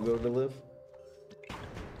his Pogo to live.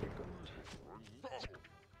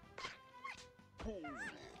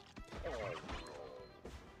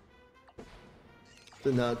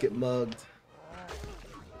 To not get mugged.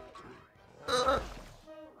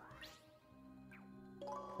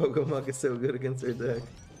 Pokemon is so good against our deck.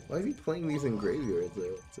 Why is he playing these in graveyards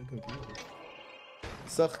though? It's so confusing.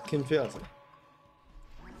 Such confusing.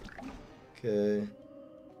 Okay.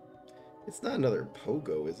 It's not another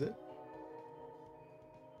Pogo, is it?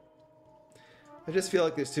 I just feel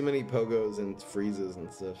like there's too many Pogos and freezes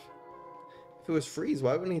and stuff. If it was freeze,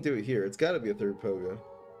 why wouldn't he do it here? It's gotta be a third Pogo.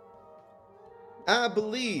 I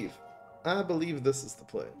believe this is the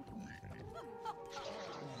play.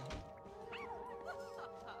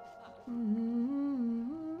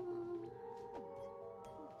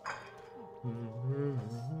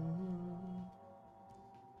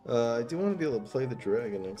 I do want to be able to play the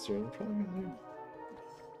dragon next turn. Probably gonna do.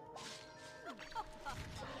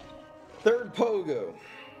 Third Pogo.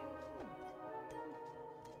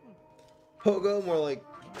 Pogo, more like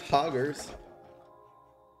Poggers.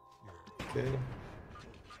 Okay.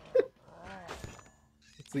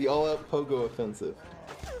 It's the all-out Pogo offensive.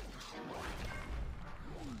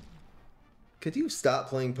 Could you stop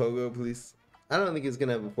playing Pogo, please? I don't think he's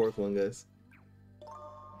gonna have a fourth one, guys.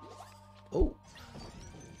 Oh.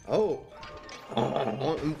 Oh.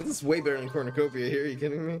 This is way better than Cornucopia here, are you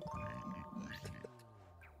kidding me?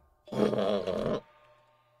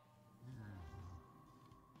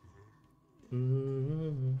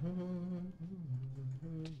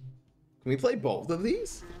 Can we play both of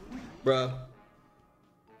these? Bruh.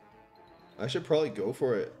 I should probably go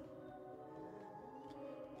for it.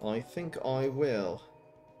 I think I will.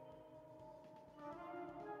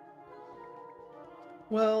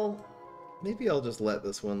 Well, maybe I'll just let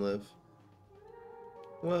this one live.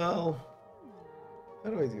 Well, how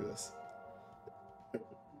do I do this?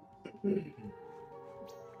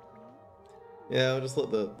 Yeah, I'll just let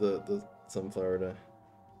the sunflower die.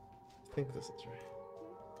 I think this is right.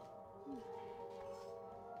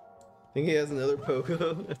 Think he has another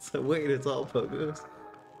Pogo? Wait, it's all Pogos?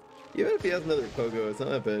 Even if he has another Pogo, it's not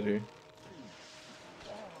that bad here.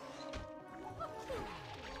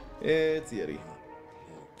 It's Yeti.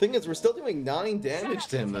 Thing is, we're still doing 9 damage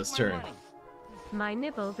to him this turn. My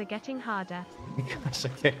nibbles are getting harder. Gosh,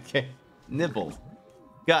 okay. Nibbles.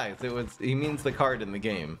 Guys, he means the card in the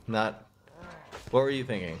game, not... What were you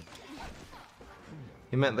thinking?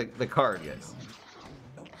 He meant the card, guys.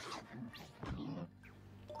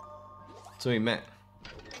 That's what he meant.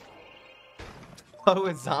 Oh,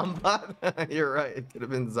 it's Zombat? You're right, it could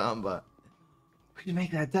have been Zombat. We can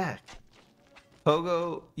make that deck.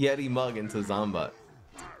 Pogo, Yeti, Mug into Zombat.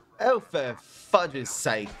 Oh, for fudge's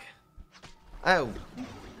sake. Oh,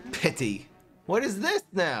 pity. What is this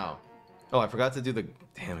now? Oh, I forgot to do the...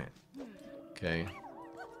 Damn it. Okay.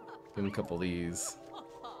 Give him a couple of these.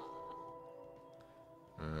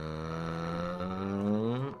 I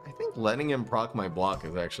think letting him proc my block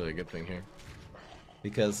is actually a good thing here.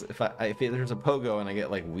 Because if there's a Pogo and I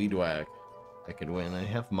get like Weed Whack, I could win. I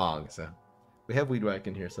have Mog, so... We have Weed Whack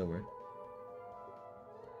in here somewhere.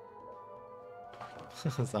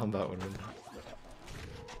 Zombat would win.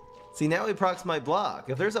 See, now he procs my block.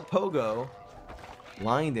 If there's a Pogo,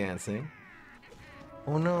 line dancing.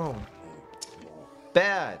 Oh no.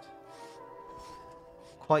 Bad.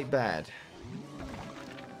 Quite bad.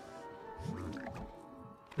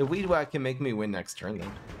 The Weed Whack can make me win next turn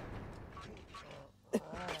then.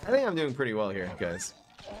 I think I'm doing pretty well here, guys.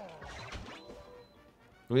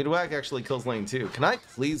 Weed Whack actually kills lane 2. Can I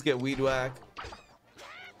please get Weed Whack?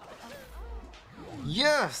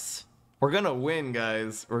 Yes! We're gonna win,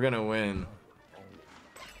 guys. We're gonna win.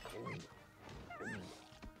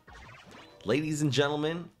 Ladies and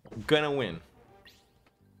gentlemen, we're gonna win.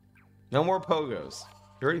 No more Pogos.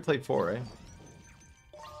 You already played 4, right?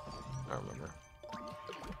 I don't remember.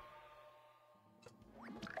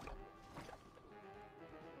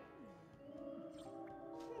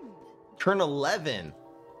 Turn 11.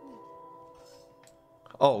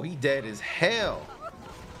 Oh, he dead as hell.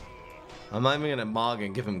 I'm not even gonna Mog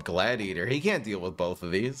and give him Gladiator. He can't deal with both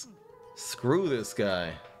of these. Screw this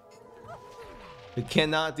guy. He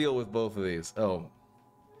cannot deal with both of these. Oh.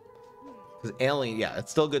 Because Alien, yeah,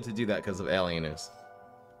 it's still good to do that because of Alienus.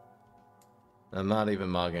 I'm not even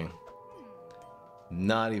Mogging.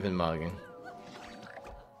 Not even Mogging.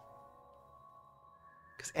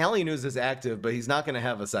 Because Alienus is active, but he's not gonna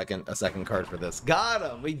have a second card for this. Got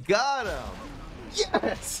him! We got him!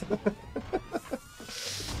 Yes!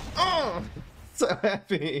 Oh, so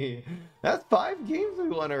happy. That's 5 games we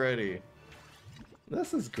won already.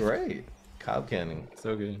 This is great. Cob Canning,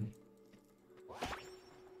 so good.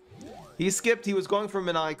 He skipped, he was going for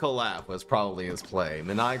Maniacal Laugh was probably his play.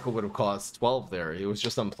 Maniacal would have cost 12 there. It was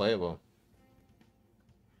just unplayable.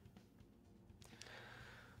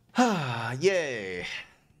 Ah, yay.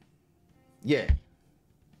 Yeah.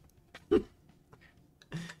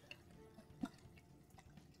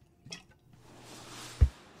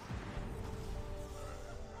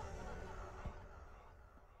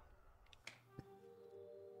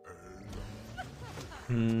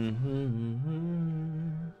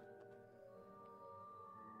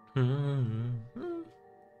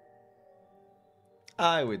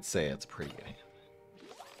 I would say it's pretty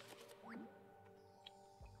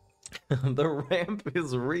good. The ramp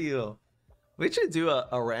is real. We should do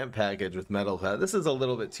a ramp package with Metal Pet. This is a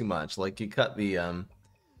little bit too much. Like, you cut the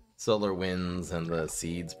Solar Winds and the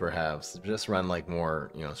Seeds, perhaps. Just run, like,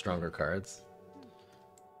 more, you know, stronger cards.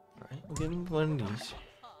 Alright, we'll give him one of these.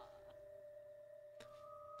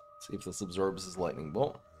 See if this absorbs his Lightning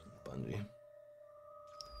Bolt. Bungie.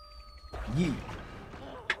 Yee.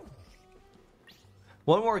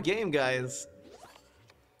 One more game, guys.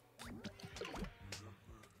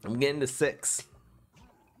 I'm getting to 6.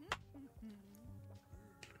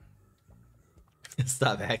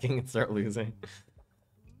 Stop hacking and start losing.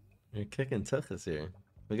 You're kicking Tuchus here.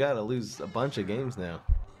 We gotta lose a bunch of games now.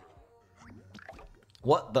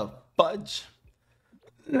 What the fudge?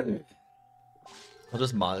 I'll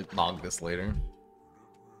just mog this later.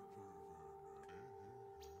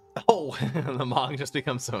 Oh, the mog just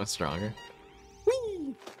becomes so much stronger.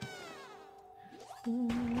 Whee!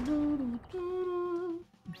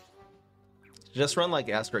 Just run like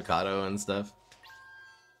Astricado and stuff.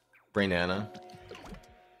 Brainana.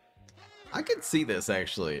 I could see this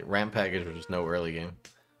actually. Ramp package with just no early game.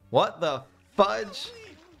 What the fudge?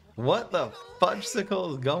 What the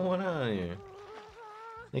fudge-sicle is going on here?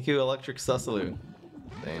 Thank you, Electric Sussaloo.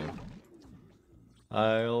 Damn.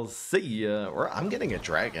 I'll see ya. I'm getting a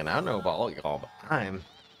dragon. I don't know about all y'all, but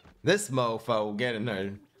this mofo getting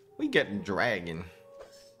a. We getting dragon.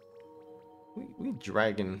 We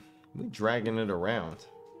dragging it around.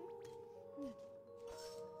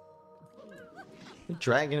 We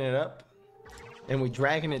dragging it up, and we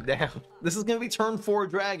dragging it down. This is gonna be turn 4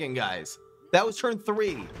 dragon, guys. That was turn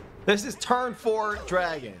 3. This is turn 4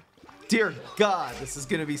 dragon. Dear God, this is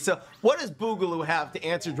gonna be so. What does Boogaloo have to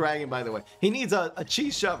answer dragon, by the way? He needs a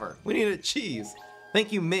cheese shover. We need a cheese.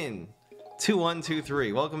 Thank you, Min.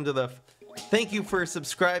 2123. Welcome to the. Thank you for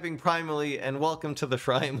subscribing primally, and welcome to the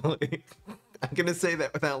Frimally. I'm gonna say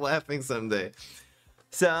that without laughing someday.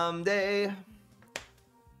 Someday.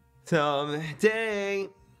 Someday.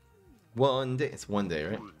 One day. It's one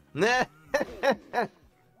day, right?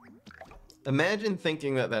 Imagine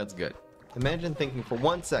thinking that that's good. Imagine thinking for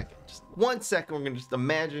 1 second. Just 1 second, we're gonna just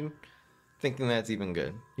imagine thinking that's even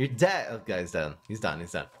good. Your dad. Oh, guy's done. He's done.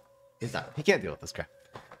 He's done. He's done. He can't deal with this crap.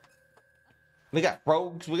 We got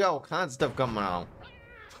rogues. We got all kinds of stuff coming on.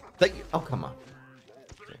 Thank you. Oh, come on.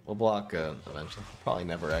 We'll block eventually. Probably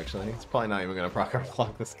never, actually. It's probably not even gonna proc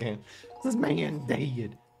block this game. This man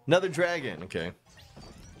dead. Another dragon. Okay.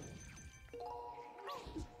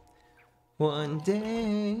 One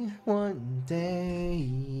day.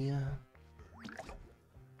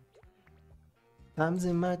 Times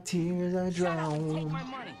in my tears I drown.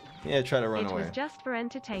 Yeah, try to run away. It was just for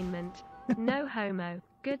entertainment. No homo.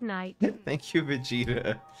 Good night. Thank you,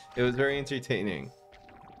 Vegeta. It was very entertaining.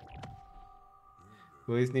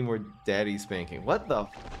 We always need more daddy spanking. What the?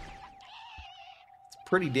 It's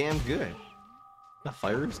pretty damn good. A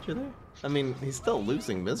Fire Rooster there? I mean, he's still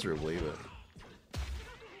losing miserably, but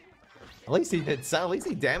at least he did. At least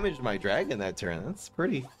he damaged my dragon that turn. That's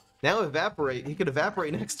pretty. Now evaporate. He could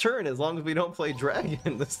evaporate next turn as long as we don't play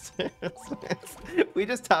dragon. This we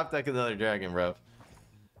just top deck another dragon, bro.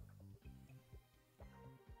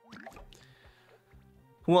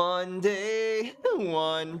 One day.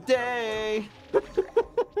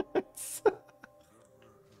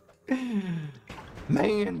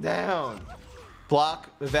 Man down. Block,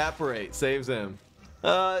 evaporate, saves him.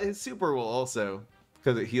 His super will also,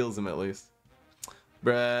 because it heals him at least.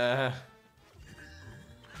 Bruh.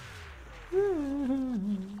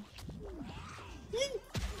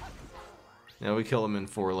 Now we kill him in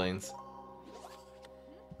 4 lanes.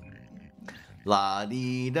 La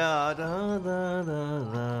dee da da da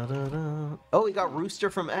da da da. Oh, he got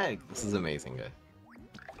Rooster from Egg. This is amazing, guy.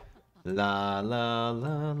 La la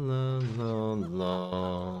la la la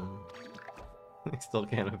la. I still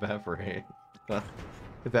can't evaporate.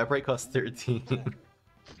 Evaporate costs 13.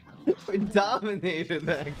 We dominated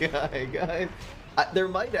that guy, guys. There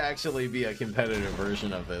might actually be a competitive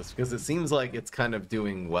version of this because it seems like it's kind of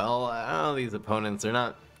doing well. I don't know, these opponents are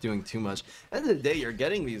not doing too much. At the end of the day, you're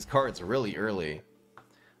getting these cards really early.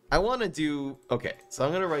 I want to do... Okay, so I'm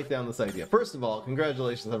going to write down this idea. First of all,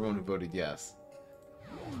 congratulations everyone who voted yes.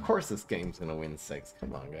 Of course this game's going to win 6.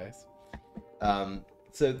 Come on, guys.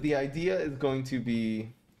 So the idea is going to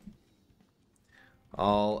be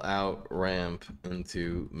all out ramp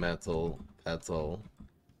into Metal, Petal,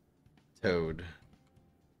 Toad,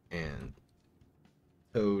 and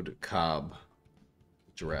Toad, Cobb,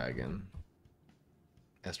 Dragon.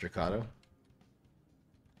 Estricado.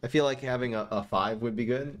 I feel like having a 5 would be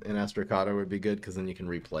good, and Estricado would be good because then you can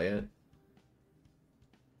replay it.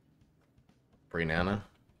 Nana.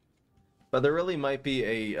 But there really might be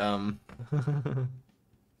a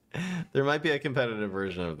there might be a competitive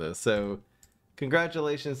version of this. So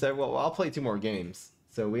congratulations, well, I'll play 2 more games.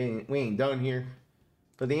 So we ain't done here.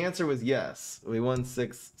 But the answer was yes. We won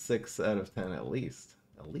 6 out of 10 at least.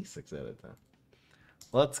 At least 6 out of 10.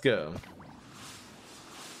 Let's go.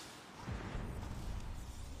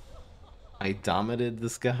 I dominated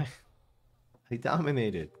this guy. I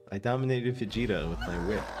dominated Vegeta with my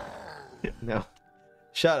whip. No.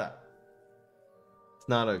 Shut up. It's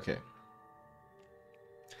not okay.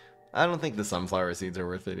 I don't think the sunflower seeds are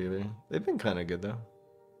worth it either. They've been kind of good though.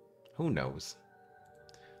 Who knows?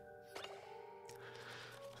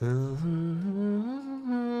 Do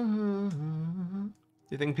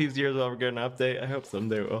you think Peeves Years will ever get an update? I hope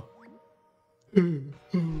someday it will.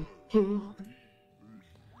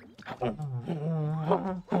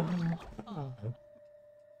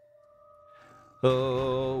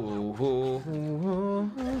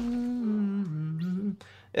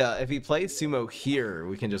 Yeah, if he plays sumo here,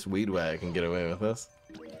 we can just weed whack and get away with this.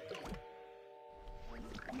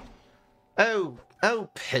 Oh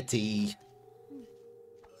pity.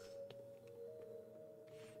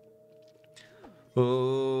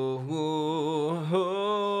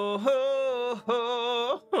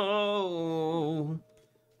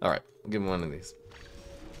 Alright, give him one of these.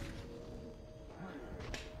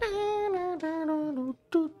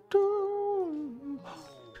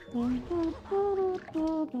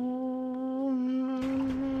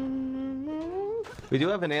 We do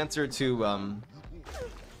have an answer to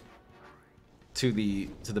the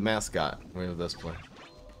mascot. Where did this play?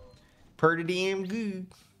 Pretty damn good.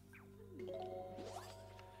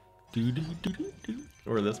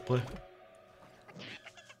 Or this play.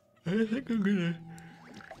 I think I'm gonna.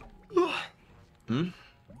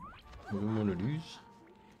 One of these.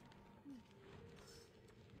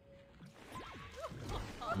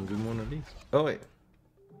 I'm doing one of these. Oh wait.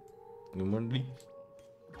 Doing one of these.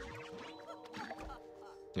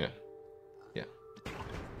 Yeah. Yeah.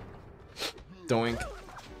 Doink.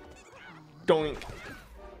 Doink.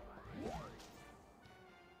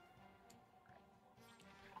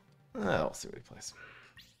 I'll see what he plays.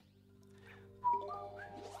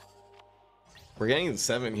 We're getting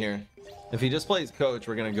 7 here. If he just plays coach,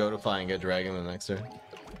 we're gonna go to Fly and get Dragon the next turn.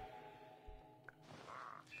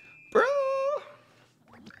 Bro!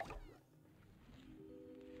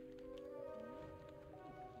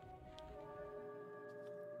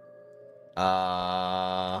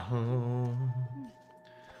 I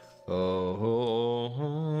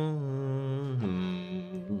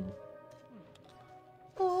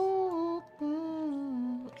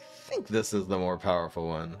think this is the more powerful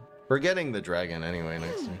one. We're getting the dragon anyway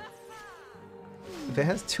next turn. If it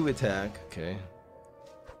has 2 attack, okay.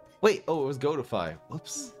 Wait, oh, it was go to 5.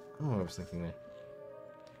 Whoops. I don't know what I was thinking there.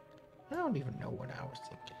 I don't even know what I was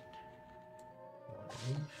thinking.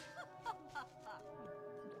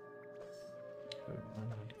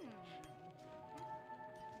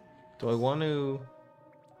 Do I want to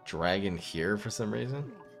dragon here for some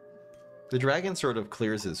reason? The dragon sort of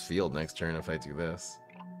clears his field next turn if I do this.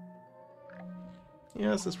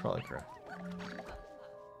 Yeah, this is probably correct.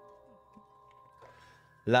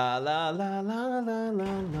 La la la la la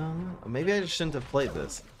la la. Maybe I just shouldn't have played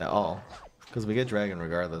this at all. Because we get dragon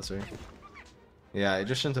regardless, right? Yeah, I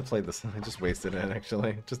just shouldn't have played this. I just wasted it,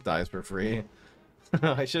 actually. It just dies for free.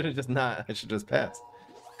 I should have just not. I should just pass.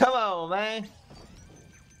 Come on, man!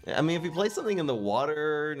 I mean, if he plays something in the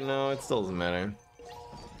water, no, it still doesn't matter.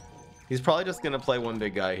 He's probably just going to play one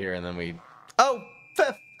big guy here, and then we... Oh,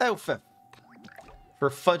 fifth! Oh, fifth! For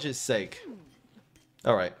fudge's sake.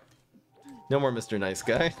 Alright. No more Mr. Nice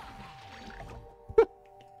Guy.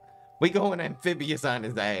 We going amphibious on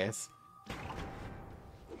his ass.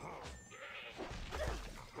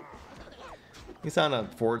 He's on a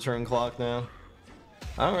 4-turn clock now.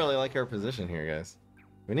 I don't really like our position here, guys.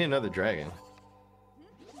 We need another dragon.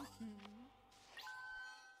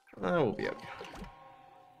 We'll be okay.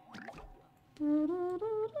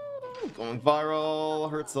 Going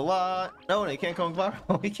viral hurts a lot. No, he can't go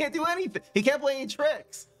viral. He can't do anything. He can't play any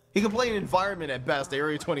tricks. He can play an environment at best.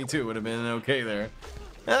 Area 22 would have been okay there.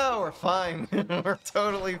 Oh, we're fine. We're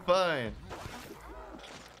totally fine.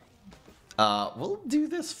 We'll do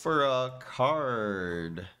this for a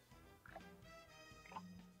card.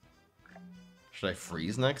 Should I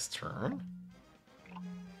freeze next turn?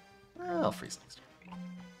 I'll freeze next turn.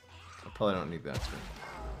 I probably don't need that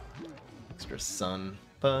extra sun,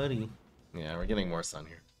 buddy. Yeah, we're getting more sun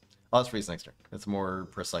here. Oh, let's freeze next turn. That's more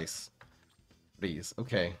precise. Freeze.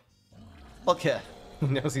 Okay. Okay. He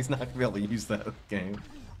knows he's not gonna be able to use that game.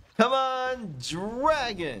 Come on,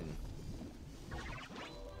 dragon!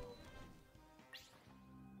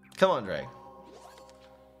 Come on, Drag.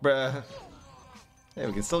 Bruh. Hey,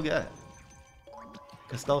 we can still get it.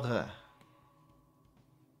 Can still get it.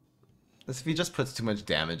 If he just puts too much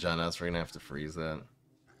damage on us, we're gonna have to freeze that.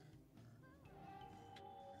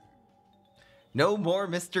 No more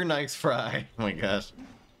Mr. Nice Fry. Oh my gosh.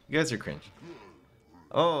 You guys are cringe.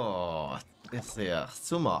 Oh, it's the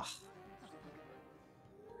Sumo.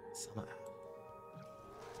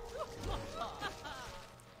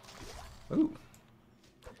 Ooh.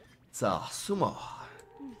 It's a Sumo.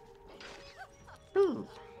 Ooh.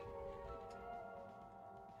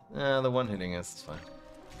 The one hitting us is fine.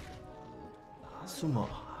 Sumo.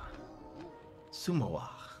 Sumo.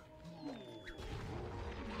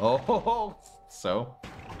 Oh, so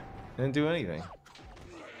didn't do anything.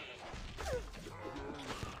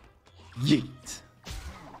 Yeet.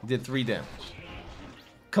 Did 3 damage.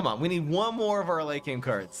 Come on, we need one more of our late game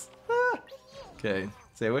cards. Okay.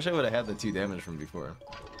 See, I wish I would have had the 2 damage from before.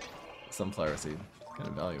 Sunflower seed. Kind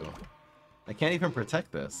of valuable. I can't even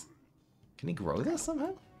protect this. Can he grow this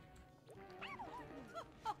somehow?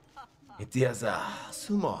 It is a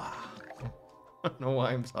sumo. I don't know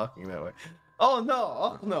why I'm talking that way. Oh no!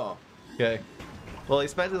 Oh no! Okay. Well, he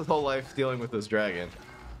spent his whole life dealing with this dragon.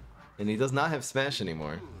 And he does not have Smash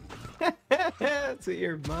anymore. That's what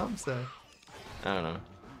your mom said. I don't know.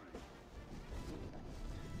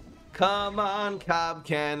 Come on, Cobb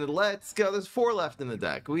Cannon, let's go. There's 4 left in the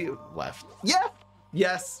deck. We left. Yeah!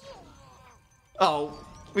 Yes! Oh,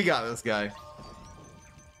 we got this guy.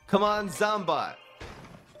 Come on, Zombat.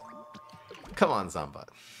 Come on, Zombat.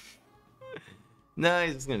 Nah,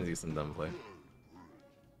 he's just gonna do some dumb play.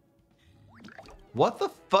 What the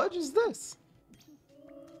fudge is this?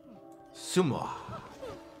 Sumo.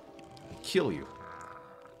 Kill you.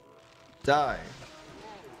 Die.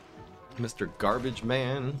 Mr. Garbage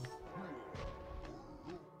Man.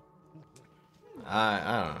 I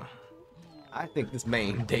don't know. I think this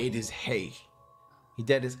man dead as hay. He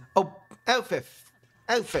dead as... Oh, outfit.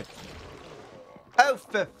 Outfit.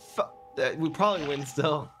 Outfit. We probably win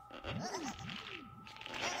still.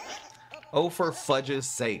 Oh, for fudge's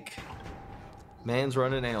sake. Man's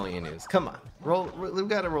running alien news. Come on. Roll. We've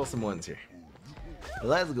got to roll some ones here.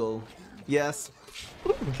 Let's go. Yes.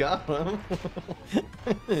 Got him.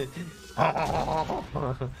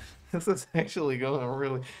 This is actually going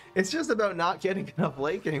really... It's just about not getting enough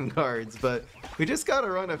late game cards, but we just got to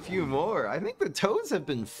run a few more. I think the Toads have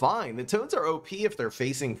been fine. The Toads are OP if they're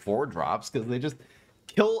facing 4 drops, because they just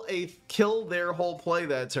kill their whole play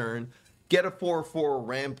that turn, get a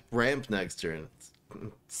 4/4 ramp next turn. It's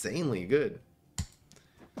insanely good.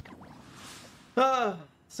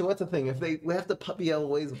 So what's the thing? If we have to be able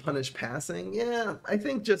ways of punish passing, yeah, I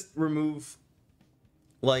think just remove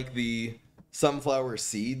like the sunflower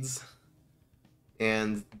seeds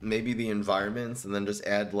and maybe the environments, and then just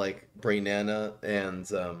add like Brainana and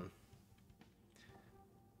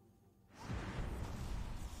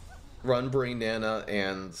run Brainana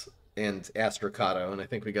and Astrocado, and I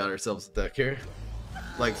think we got ourselves a deck here.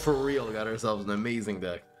 Like for real, got ourselves an amazing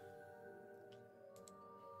deck.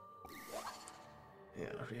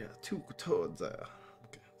 Yeah, 2 Toads. Okay,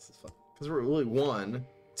 this is fun. Because we're really 1,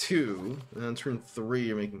 2, and then turn 3,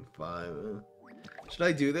 you're making 5. Should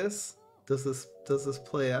I do this? Does this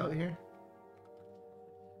play out here?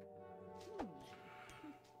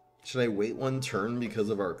 Should I wait 1 turn because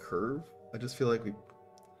of our curve? I just feel like we...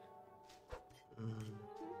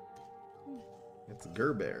 It's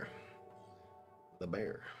Gerbear. The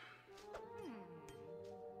bear.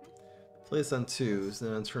 Play this on 2, so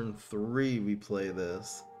then on turn 3 we play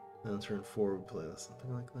this. Then on turn 4 we play this.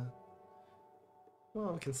 Something like that.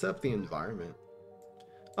 Well, we can set up the environment.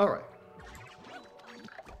 Alright.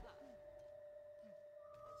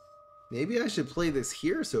 Maybe I should play this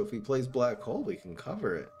here so if he plays Black Hole we can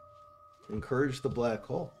cover it. Encourage the Black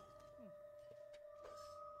Hole.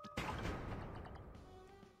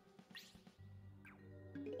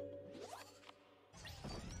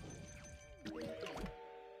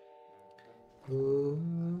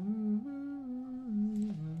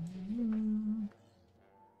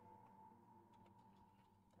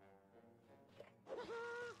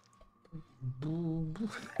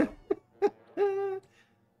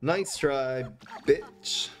 Nice try,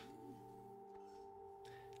 bitch.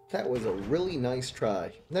 That was a really nice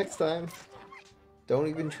try. Next time, don't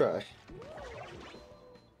even try.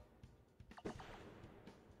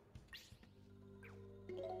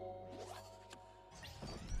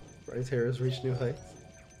 Bryce Harris reached new heights.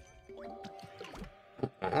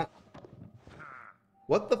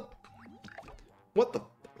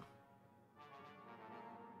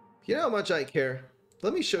 much I care.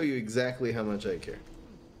 Let me show you exactly how much I care.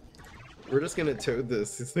 We're just gonna toad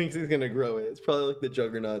this. He thinks he's gonna grow it. It's probably like the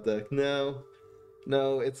Juggernaut deck. No.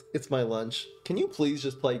 No, it's my lunch. Can you please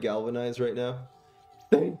just play Galvanize right now?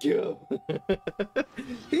 Thank you.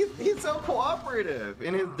 he's so cooperative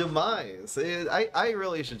in his demise. I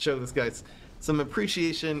really should show this guy some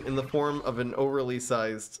appreciation in the form of an overly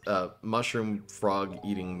sized mushroom frog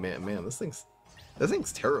eating man. Man, this thing's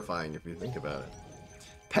terrifying if you think about it.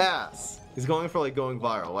 Pass. He's going for like going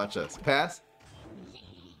viral. Watch this. Pass.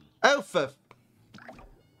 Oh for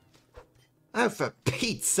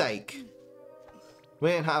Pete's sake.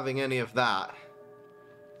 We ain't having any of that.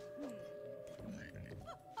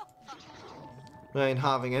 We ain't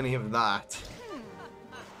having any of that.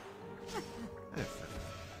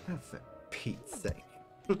 Oh, for Pete's sake.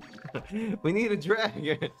 We need a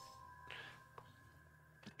dragon.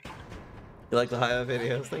 You like the hideout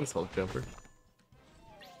videos? Thanks, Hulk Jumper.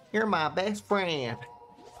 You're my best friend.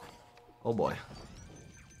 Oh boy.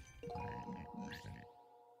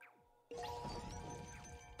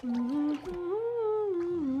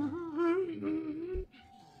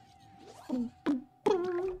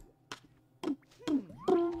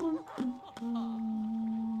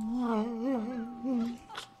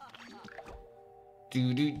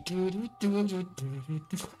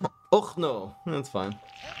 Oh no, that's fine.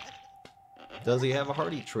 Does he have a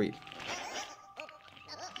hearty treat?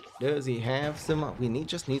 Does he have some? We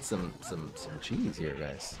just need some cheese here,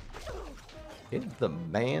 guys. Give the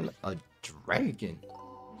man a dragon.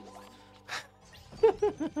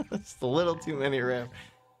 It's a little too many ram.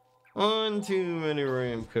 Too many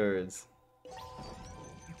ram cards.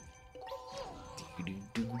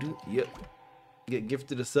 Yep. Get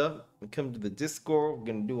gifted a sub. We come to the Discord. We're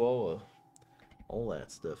gonna do all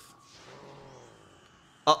that stuff.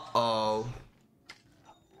 Uh-oh.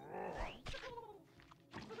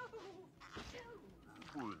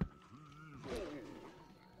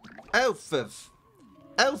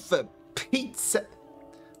 Alpha pizza.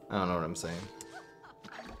 I don't know what I'm saying.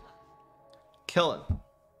 Kill him.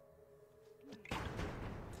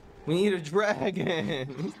 We need a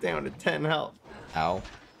dragon. He's down to 10 health. Ow.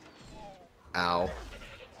 Ow.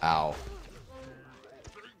 Ow.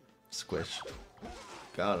 Squish.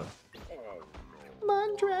 Got him. Come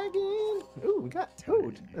on, dragon. Ooh, we got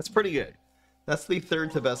Toad. That's pretty good. That's the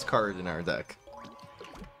third to best card in our deck.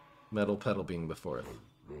 Metal Petal being the fourth.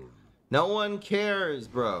 No one cares,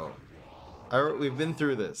 bro. We've been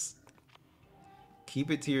through this.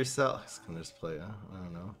 Keep it to yourself. Can just play, I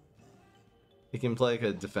don't know. You can play like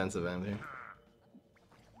a defensive end here.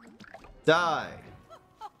 Die.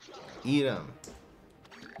 Eat him.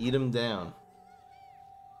 Eat him down.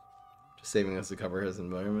 Just saving us to cover his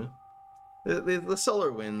environment. The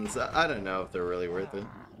solar winds, I don't know if they're really worth it.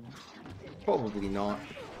 Probably not.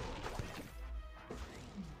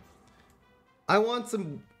 I want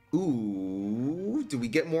some... Ooh, do we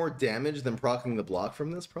get more damage than proccing the block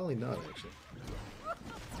from this? Probably not, actually.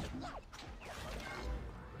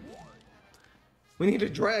 We need a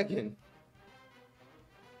dragon.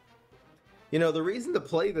 You know, the reason to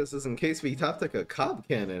play this is in case we top deck a cob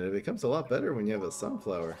cannon. It becomes a lot better when you have a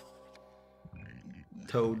sunflower.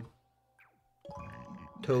 Toad.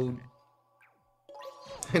 Toad.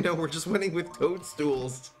 I know, we're just winning with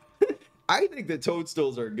toadstools. I think that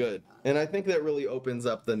toadstools are good. And I think that really opens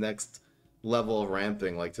up the next level of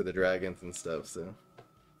ramping, like to the dragons and stuff, so.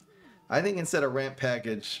 I think instead of ramp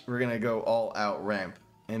package, we're gonna go all out ramp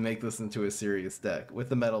and make this into a serious deck with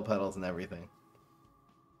the metal petals and everything.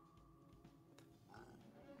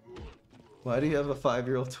 Why do you have a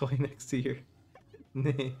 5-year-old toy next to your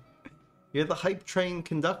name? You're the hype train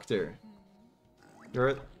conductor.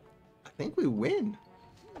 I think we win.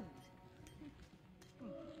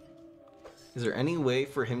 Is there any way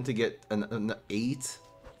for him to get an 8?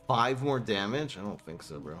 5 more damage? I don't think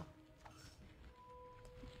so, bro.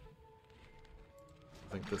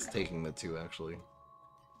 I think that's taking the 2, actually.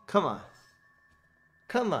 Come on.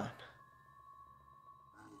 Come on.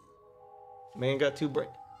 Man got 2 break.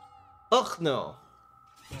 Ugh, no.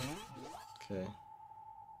 Okay.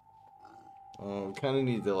 We kind of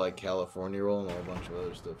need to, like, California roll and a whole bunch of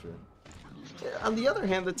other stuff here. On the other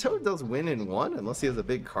hand, the Toad does win in 1 unless he has a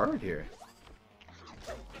big card here.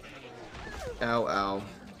 Ow, ow.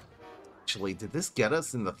 Actually, did this get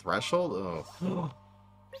us in the threshold? Oh.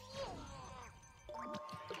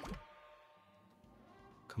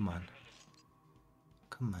 Come on.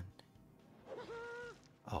 Come on.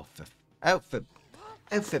 Oh, for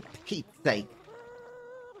Pete's sake.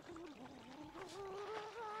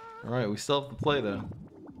 Alright, we still have to play, though.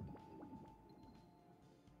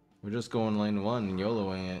 We're just going lane 1 and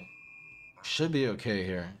YOLOing it. Should be okay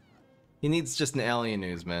here. He needs just an alien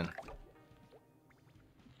news, man.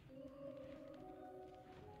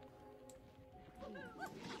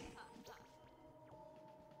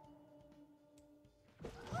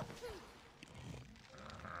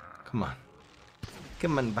 Come on.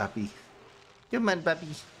 Come on, Papi. Come on,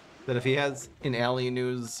 Papi. But if he has an alien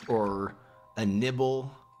news or a nibble,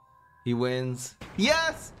 he wins.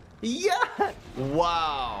 Yes! Yeah!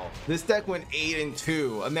 Wow. This deck went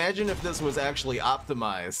 8-2. Imagine if this was actually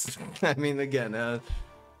optimized. I mean, again,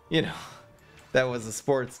 you know, that was a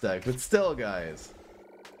sports deck, but still, guys,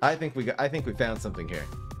 I think we found something here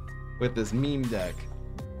with this meme deck.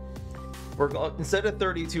 Instead of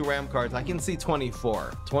 32 ram cards, I can see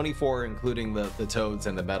 24. 24 including the toads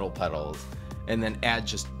and the metal petals. And then add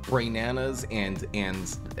just Brainanas and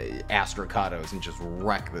Astrocatos and just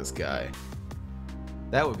wreck this guy.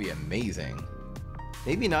 That would be amazing.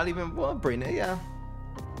 Maybe not even, well, Brainana, yeah.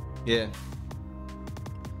 Yeah.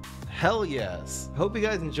 Hell yes. Hope you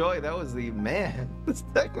guys enjoy. That was the, man, this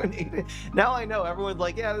deck went 8. Now I know, everyone's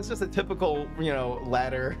like, yeah, that's just a typical, you know,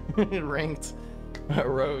 ladder ranked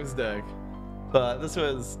Rose deck. But this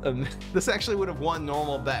was, this actually would have won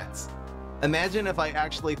normal bets. Imagine if I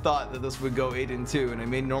actually thought that this would go 8-2 and I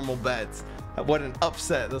made normal bets. What an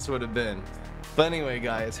upset this would have been. But anyway,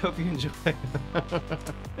 guys, hope you enjoyed.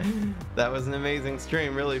 That was an amazing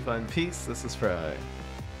stream, really fun. Peace, this is Fry.